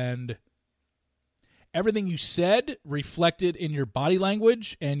 and everything you said reflected in your body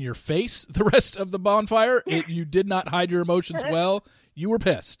language and your face the rest of the bonfire. You did not hide your emotions well. You were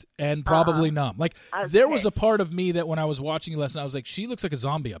pissed and probably numb. Like, there was a part of me that when I was watching you last night, I was like, she looks like a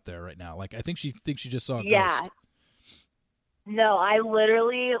zombie up there right now. Like, I think she thinks she just saw a ghost. No, I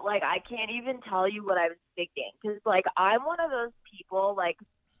literally, like, I can't even tell you what I was thinking. Because, like, I'm one of those people, like,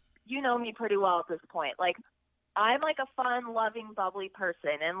 you know me pretty well at this point. Like, I'm, like, a fun, loving, bubbly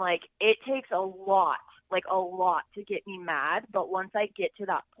person. And, like, it takes a lot to get me mad. But once I get to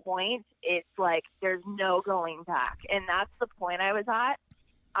that point, it's like there's no going back. And that's the point I was at.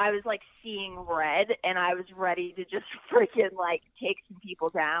 I was, like, seeing red, and I was ready to just freaking, like, take some people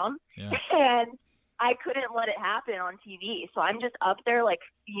down. Yeah. And I couldn't let it happen on TV. So I'm just up there, like,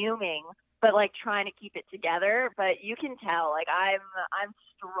 fuming, but, like, trying to keep it together. But you can tell, like, I'm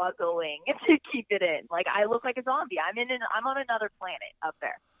struggling to keep it in. Like, I look like a zombie. I'm on another planet up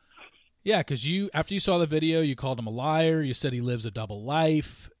there. Yeah, because after you saw the video, you called him a liar. You said he lives a double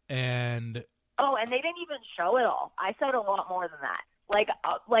life, and they didn't even show it all. I said a lot more than that. Like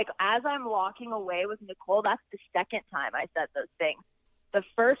as I'm walking away with Nicole, that's the second time I said those things. The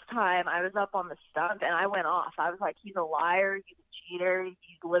first time I was up on the stump and I went off. I was like, he's a liar, he's a cheater,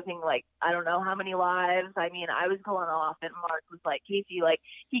 he's living like I don't know how many lives. I mean, I was going off, and Mark was like, Casey, like,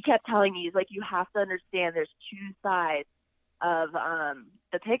 he kept telling me, he's like, you have to understand there's two sides of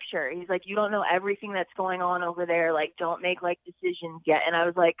the picture. He's like, you don't know everything that's going on over there. Like, don't make like decisions yet. And I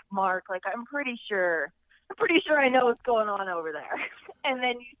was like, Mark, like, I'm pretty sure pretty sure I know what's going on over there. And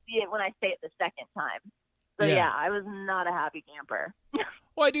then you see it when I say it the second time. So yeah, I was not a happy camper.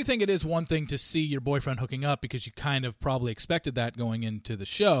 Well, I do think it is one thing to see your boyfriend hooking up because you kind of probably expected that going into the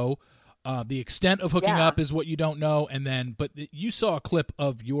show. The extent of hooking up is what you don't know, but you saw a clip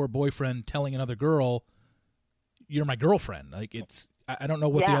of your boyfriend telling another girl, "You're my girlfriend." Like I don't know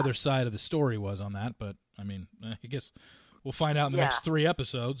what the other side of the story was on that, but I mean, I guess we'll find out in the next 3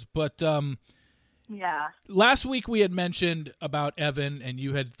 episodes. But last week we had mentioned about Evan, and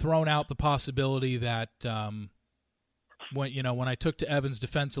you had thrown out the possibility that when I took to Evan's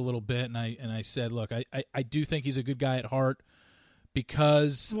defense a little bit, and I said, look, I do think he's a good guy at heart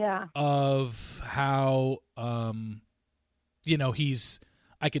because of how I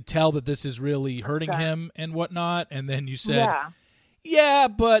could tell that this is really hurting him and whatnot. And then you said, yeah,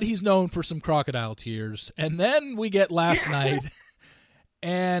 but he's known for some crocodile tears. And then we get last night,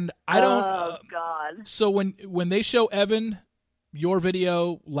 and I don't. Oh God! So when they show Evan, your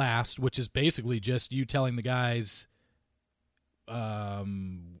video last, which is basically just you telling the guys, he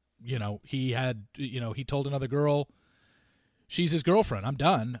told another girl, she's his girlfriend. I'm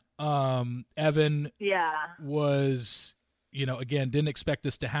done. Evan, was, again, didn't expect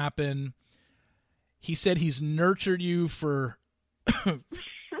this to happen. He said he's nurtured you for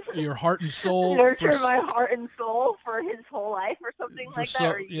your heart and soul. Nurture my heart and soul for his whole life or something like that,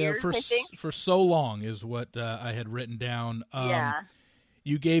 or years, I think. For so long is what I had written down.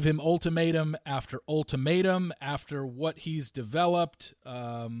 You gave him ultimatum after ultimatum after what he's developed.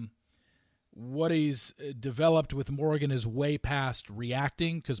 What he's developed with Morgan is way past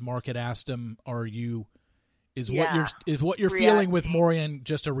reacting, because Mark had asked him, what you're feeling with Morgan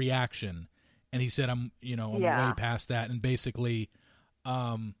just a reaction? And he said, I'm way past that. And basically,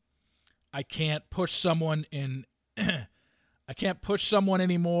 I can't push someone in. I can't push someone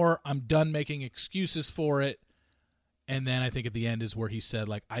anymore. I'm done making excuses for it. And then I think at the end is where he said,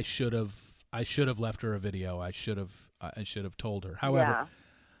 like, I should have left her a video. I should have told her. However,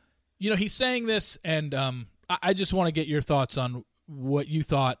 he's saying this, and I just want to get your thoughts on what you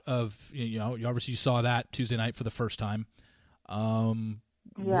thought of. You obviously saw that Tuesday night for the first time.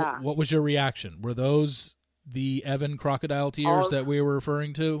 What was your reaction? Were those the Evan crocodile tears that we were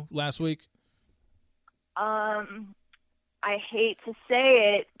referring to last week? I hate to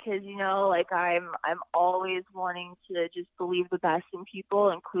say it because, I'm always wanting to just believe the best in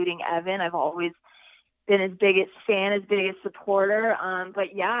people, including Evan. I've always been his biggest fan, his biggest supporter. But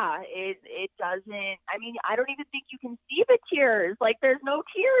it doesn't, I don't even think you can see the tears. Like, there's no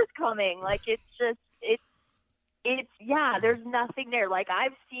tears coming. Like, it's just, there's nothing there. Like,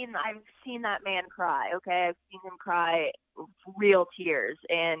 I've seen that man cry. Okay. I've seen him cry real tears.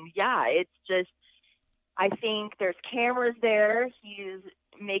 And it's just, I think there's cameras there. He's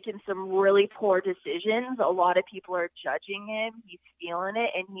making some really poor decisions. A lot of people are judging him. He's feeling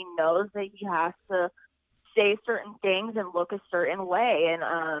it, and he knows that he has to say certain things and look a certain way. And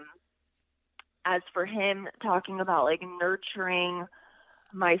as for him talking about, like, nurturing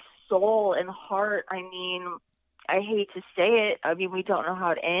my soul and heart, I hate to say it. We don't know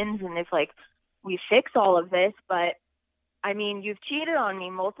how it ends and if, like, we fix all of this, but you've cheated on me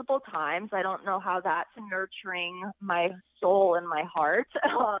multiple times. I don't know how that's nurturing my soul and my heart.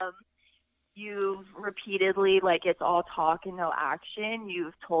 You've repeatedly, like, it's all talk and no action.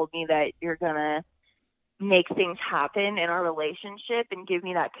 You've told me that you're going to make things happen in our relationship and give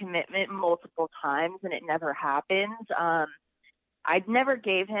me that commitment multiple times, and it never happens. I never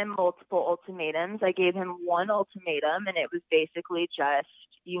gave him multiple ultimatums. I gave him one ultimatum, and it was basically just,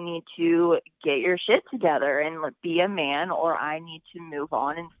 you need to get your shit together and be a man, or I need to move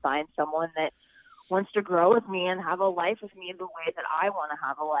on and find someone that wants to grow with me and have a life with me the way that I want to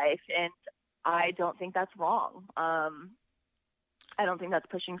have a life. And I don't think that's wrong. I don't think that's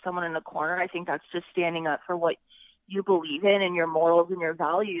pushing someone in a corner. I think that's just standing up for what you believe in and your morals and your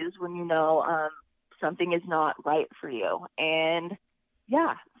values when something is not right for you. And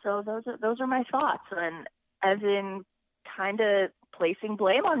so those are my thoughts. And as in kind of placing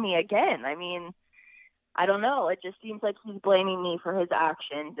blame on me again. I don't know. It just seems like he's blaming me for his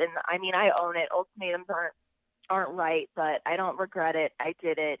actions. And I own it. Ultimatums aren't right, but I don't regret it. I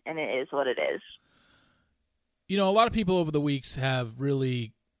did it, and it is what it is. A lot of people over the weeks have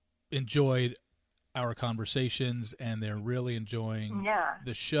really enjoyed our conversations, and they're really enjoying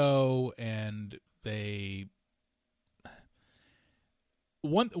the show. And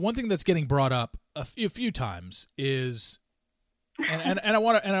one thing that's getting brought up a few times is, and I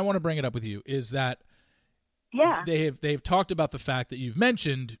want to bring it up with you, is that they've talked about the fact that you've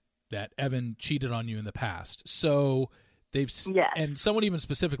mentioned that Evan cheated on you in the past. So Yes. And someone even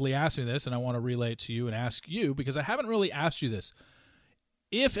specifically asked me this, and I want to relay it to you and ask you, because I haven't really asked you this.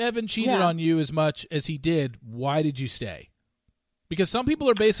 If Evan cheated on you as much as he did, why did you stay? Because some people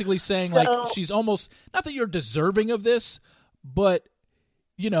are basically saying, like, she's almost, not that you're deserving of this, but,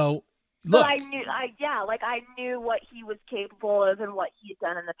 you know, look. But I knew what he was capable of and what he had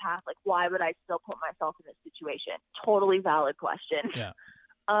done in the past. Like, why would I still put myself in this situation? Totally valid question. Yeah.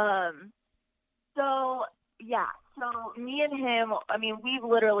 So me and him, I mean, we've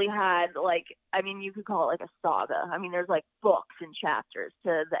literally had, like, I mean, you could call it like a saga. I mean, there's like books and chapters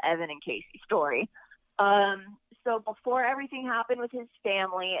to the Evan and Casey story. So before everything happened with his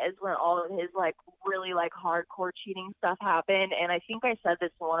family is when all of his, like, really, like, hardcore cheating stuff happened. And I think I said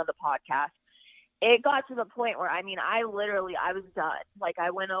this in one of the podcasts. It got to the point where, I mean, I was done. Like, I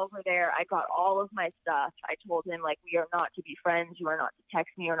went over there. I got all of my stuff. I told him, like, we are not to be friends. You are not to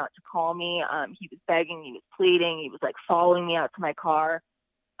text me. You are not to call me. He was begging. He was pleading. He was, like, following me out to my car.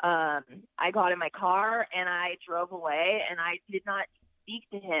 I got in my car, and I drove away, and I did not speak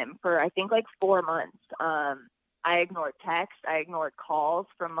to him for, I think, like, 4 months. I ignored texts. I ignored calls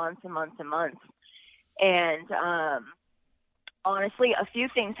for months and months and months. And honestly, a few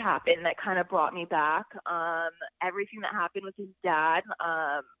things happened that kind of brought me back. Everything that happened with his dad,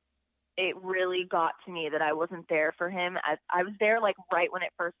 it really got to me that I wasn't there for him. I was there, like, right when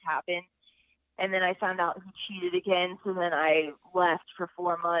it first happened. And then I found out he cheated again. So then I left for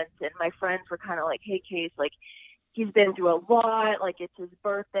 4 months. And my friends were kind of like, hey, Case, like, he's been through a lot, like, it's his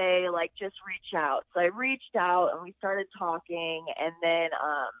birthday, like, just reach out. So I reached out, and we started talking, and then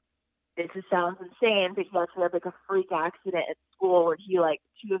this sounds insane, but he actually had, like, a freak accident at school where he, like,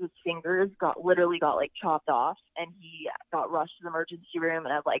 2 of his fingers literally got, like, chopped off, and he got rushed to the emergency room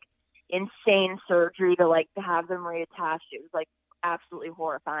and had, like, insane surgery to have them reattached. It was, like, absolutely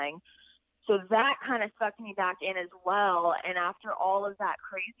horrifying. So that kind of sucked me back in as well, and after all of that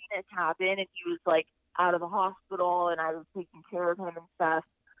craziness happened, and he was, like, out of the hospital, and I was taking care of him and stuff,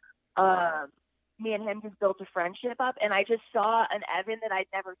 me and him just built a friendship up, and I just saw an Evan that I'd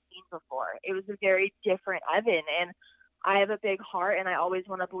never seen before. It was a very different Evan, and I have a big heart, and I always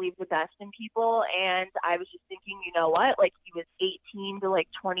want to believe the best in people, and I was just thinking, you know what, like, he was 18 to, like,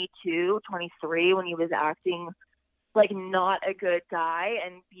 22, 23 when he was acting like not a good guy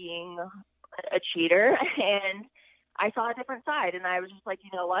and being a cheater, and I saw a different side, and I was just like, you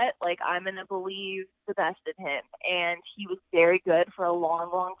know what, like, I'm going to believe the best in him. And he was very good for a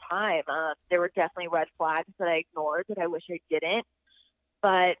long, long time. There were definitely red flags that I ignored that I wish I didn't.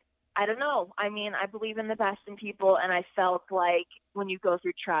 But I don't know. I mean, I believe in the best in people, and I felt like when you go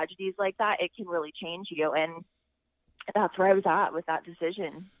through tragedies like that, it can really change you. And that's where I was at with that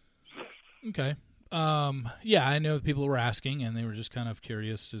decision. Okay. Yeah, I know people were asking, and they were just kind of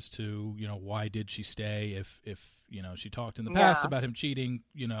curious as to, you know, why did she stay? If you know, she talked in the past about him cheating,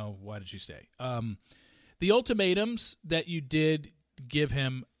 you know, why did she stay? The ultimatums that you did give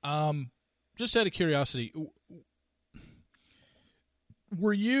him, just out of curiosity,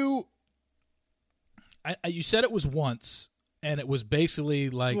 were you, you said it was once, and it was basically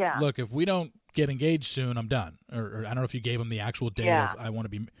like, look, if we don't get engaged soon, I'm done. Or I don't know if you gave him the actual day of I want to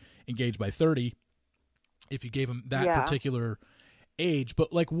be engaged by 30, if you gave him that particular age.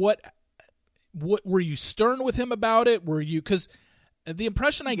 But, like, what were you stern with him about it? Were you, because the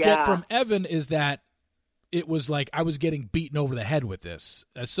impression I get from Evan is that it was like I was getting beaten over the head with this.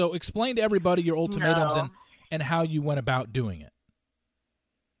 So explain to everybody your ultimatums and how you went about doing it.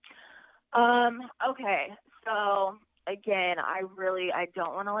 Okay. So again, I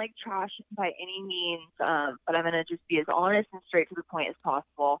don't want to, like, trash him by any means, but I'm going to just be as honest and straight to the point as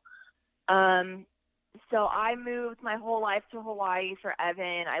possible. So I moved my whole life to Hawaii for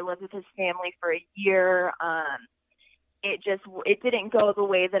Evan. I lived with his family for a year. It didn't go the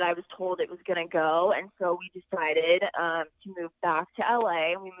way that I was told it was going to go. And so we decided, to move back to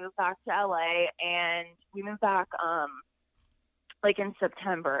LA. We moved back to LA, and we moved back, like, in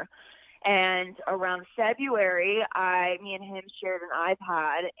September. And around February, me and him shared an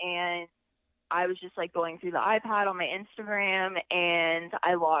iPad, and I was just, like, going through the iPad on my Instagram, and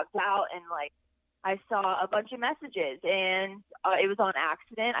I logged out, and, like, I saw a bunch of messages, and it was on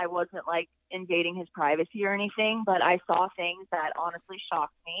accident. I wasn't, like, invading his privacy or anything, but I saw things that honestly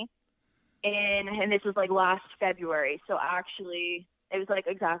shocked me. And this was, like, last February. So actually it was, like,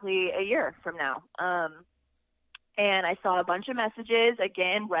 exactly a year from now. And I saw a bunch of messages,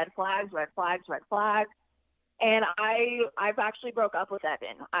 again, red flags, red flags, red flags. And I've actually broke up with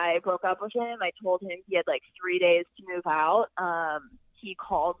Evan. I broke up with him. I told him he had, like, 3 days to move out. He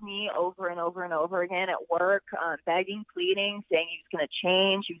called me over and over and over again at work, begging, pleading, saying he was going to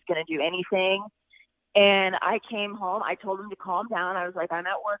change, he was going to do anything. And I came home. I told him to calm down. I was like, I'm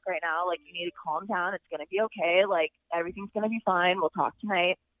at work right now. Like, you need to calm down. It's going to be okay. Like, everything's going to be fine. We'll talk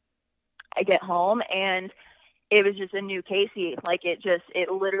tonight. I get home, and it was just a new Casey. Like, it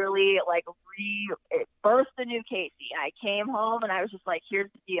literally, like, it birthed a new Casey. I came home, and I was just like,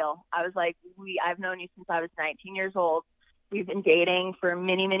 here's the deal. I was like, I've known you since I was 19 years old. We've been dating for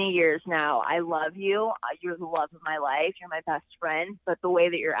many, many years now. I love you. You're the love of my life. You're my best friend. But the way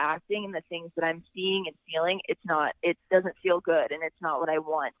that you're acting and the things that I'm seeing and feeling, it doesn't feel good, and it's not what I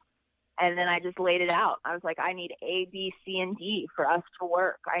want. And then I just laid it out. I was like, I need A, B, C, and D for us to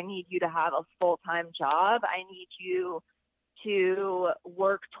work. I need you to have a full-time job. I need you to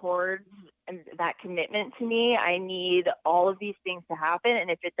work towards that commitment to me. I need all of these things to happen. And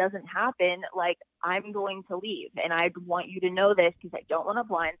if it doesn't happen, like, I'm going to leave. And I want you to know this, because I don't want to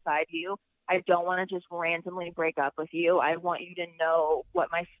blindside you. I don't want to just randomly break up with you. I want you to know what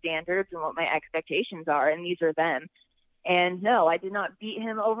my standards and what my expectations are. And these are them. And no, I did not beat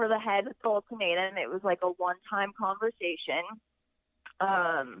him over the head with the ultimatum. It was like a one-time conversation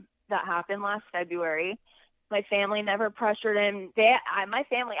that happened last February. My family never pressured him. My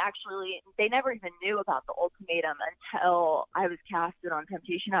family actually, they never even knew about the ultimatum until I was casted on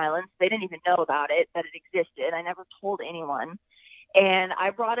Temptation Island. They didn't even know about it, that it existed. I never told anyone. And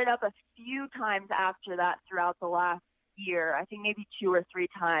I brought it up a few times after that throughout the last year. I think maybe 2 or 3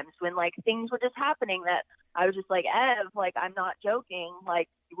 times, when, like, things were just happening that I was just like, Ev, like, I'm not joking. Like,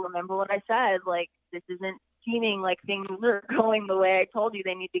 you remember what I said? Like, this isn't seeming like things are going the way I told you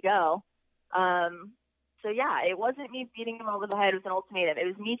they need to go. So yeah, it wasn't me beating him over the head with an ultimatum. It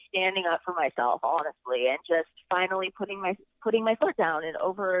was me standing up for myself, honestly, and just finally putting my foot down and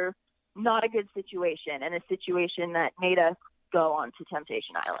over not a good situation, and a situation that made us go on to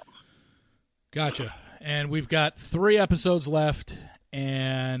Temptation Island. Gotcha. And we've got 3 episodes left,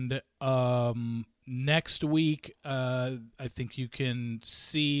 and next week, I think you can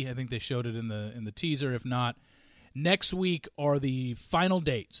see. I think they showed it in the teaser. If not, next week are the final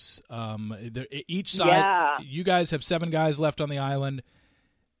dates. Each side, yeah. You guys have 7 guys left on the island.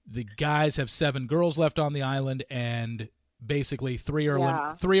 The guys have 7 girls left on the island, and basically 3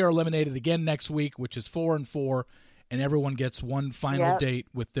 are eliminated again next week, which is 4 and 4, and everyone gets one final date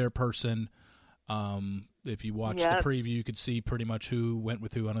with their person. If you watch the preview, you could see pretty much who went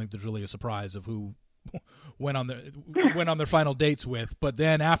with who. I don't think there's really a surprise of who went on their final dates with. But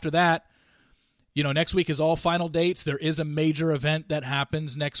then after that, next week is all final dates. There is a major event that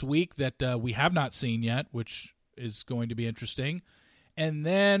happens next week that we have not seen yet, which is going to be interesting. And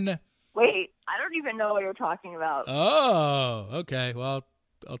then... Wait, I don't even know what you're talking about. Oh, okay. Well,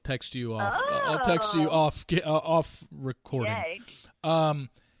 I'll text you off. Oh. I'll text you off recording. Yay.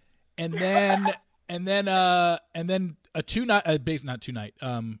 And then a 2 night, not 2 night.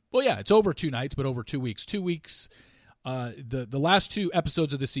 It's over 2 nights, but over 2 weeks. 2 weeks. The last 2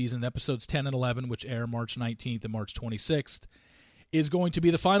 episodes of the season, episodes 10 and 11, which air March 19th and March 26th, is going to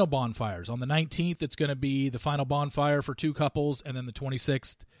be the final bonfires. On the 19th, it's going to be the final bonfire for 2 couples, and then the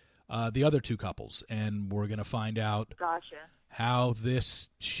 26th, the other 2 couples. And we're going to find out how this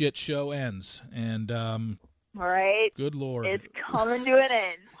shit show ends. And all right, good Lord, it's coming to an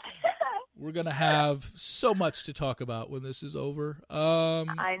end. We're going to have so much to talk about when this is over.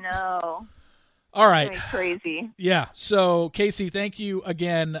 I know. All right. It's crazy. Yeah. So, Casey, thank you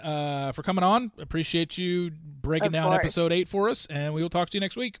again for coming on. Appreciate you breaking down episode 8 for us, and we will talk to you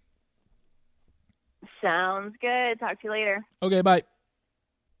next week. Sounds good. Talk to you later. Okay, bye.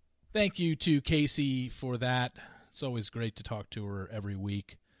 Thank you to Casey for that. It's always great to talk to her every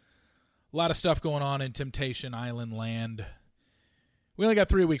week. A lot of stuff going on in Temptation Island land. We only got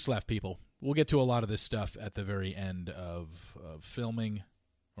 3 weeks left, people. We'll get to a lot of this stuff at the very end of filming,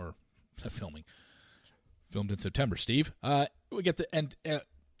 or filming. Filmed in September, Steve. We get to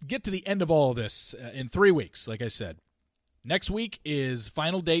the end of all of this in 3 weeks, like I said. Next week is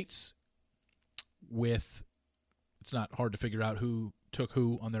final dates with, it's not hard to figure out who took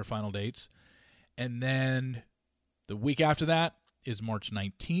who on their final dates. And then the week after that is March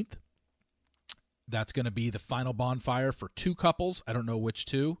 19th. That's going to be the final bonfire for 2 couples. I don't know which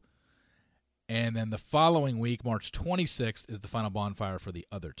 2. And then the following week, March 26th, is the final bonfire for the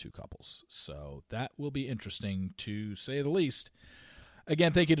other 2 couples. So that will be interesting, to say the least.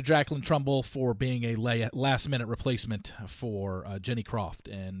 Again, thank you to Jacqueline Trumbull for being a last-minute replacement for Jenny Croft.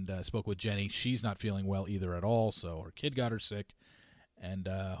 And I spoke with Jenny. She's not feeling well either at all, so her kid got her sick. And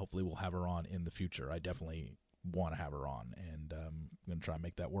hopefully we'll have her on in the future. I definitely want to have her on, and I'm going to try and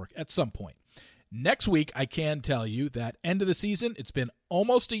make that work at some point. Next week, I can tell you that end of the season, it's been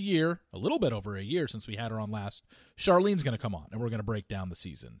almost a year, a little bit over a year since we had her on last. Charlene's going to come on, and we're going to break down the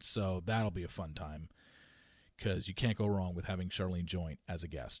season. So that'll be a fun time because you can't go wrong with having Charlene Joint as a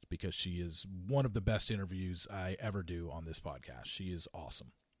guest because she is one of the best interviews I ever do on this podcast. She is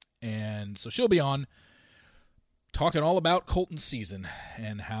awesome. And so she'll be on talking all about Colton's season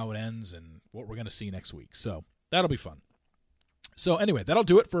and how it ends and what we're going to see next week. So that'll be fun. So anyway, that'll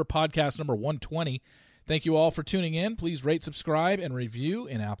do it for podcast number 120. Thank you all for tuning in. Please rate, subscribe, and review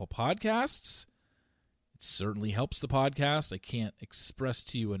in Apple Podcasts. It certainly helps the podcast. I can't express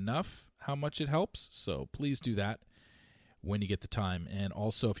to you enough how much it helps, so please do that when you get the time. And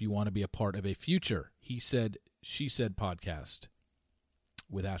also, if you want to be a part of a future He Said, She Said podcast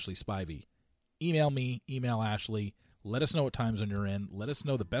with Ashley Spivey, email me, email Ashley. Let us know what times on your end. Let us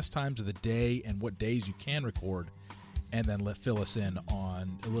know the best times of the day and what days you can record. And then fill us in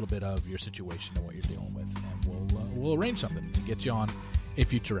on a little bit of your situation and what you're dealing with. And we'll arrange something and get you on a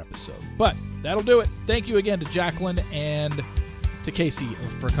future episode. But that'll do it. Thank you again to Jacqueline and to Casey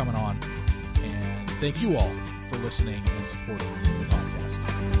for coming on. And thank you all for listening and supporting the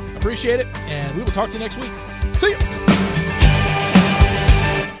podcast. Appreciate it, and we will talk to you next week. See ya!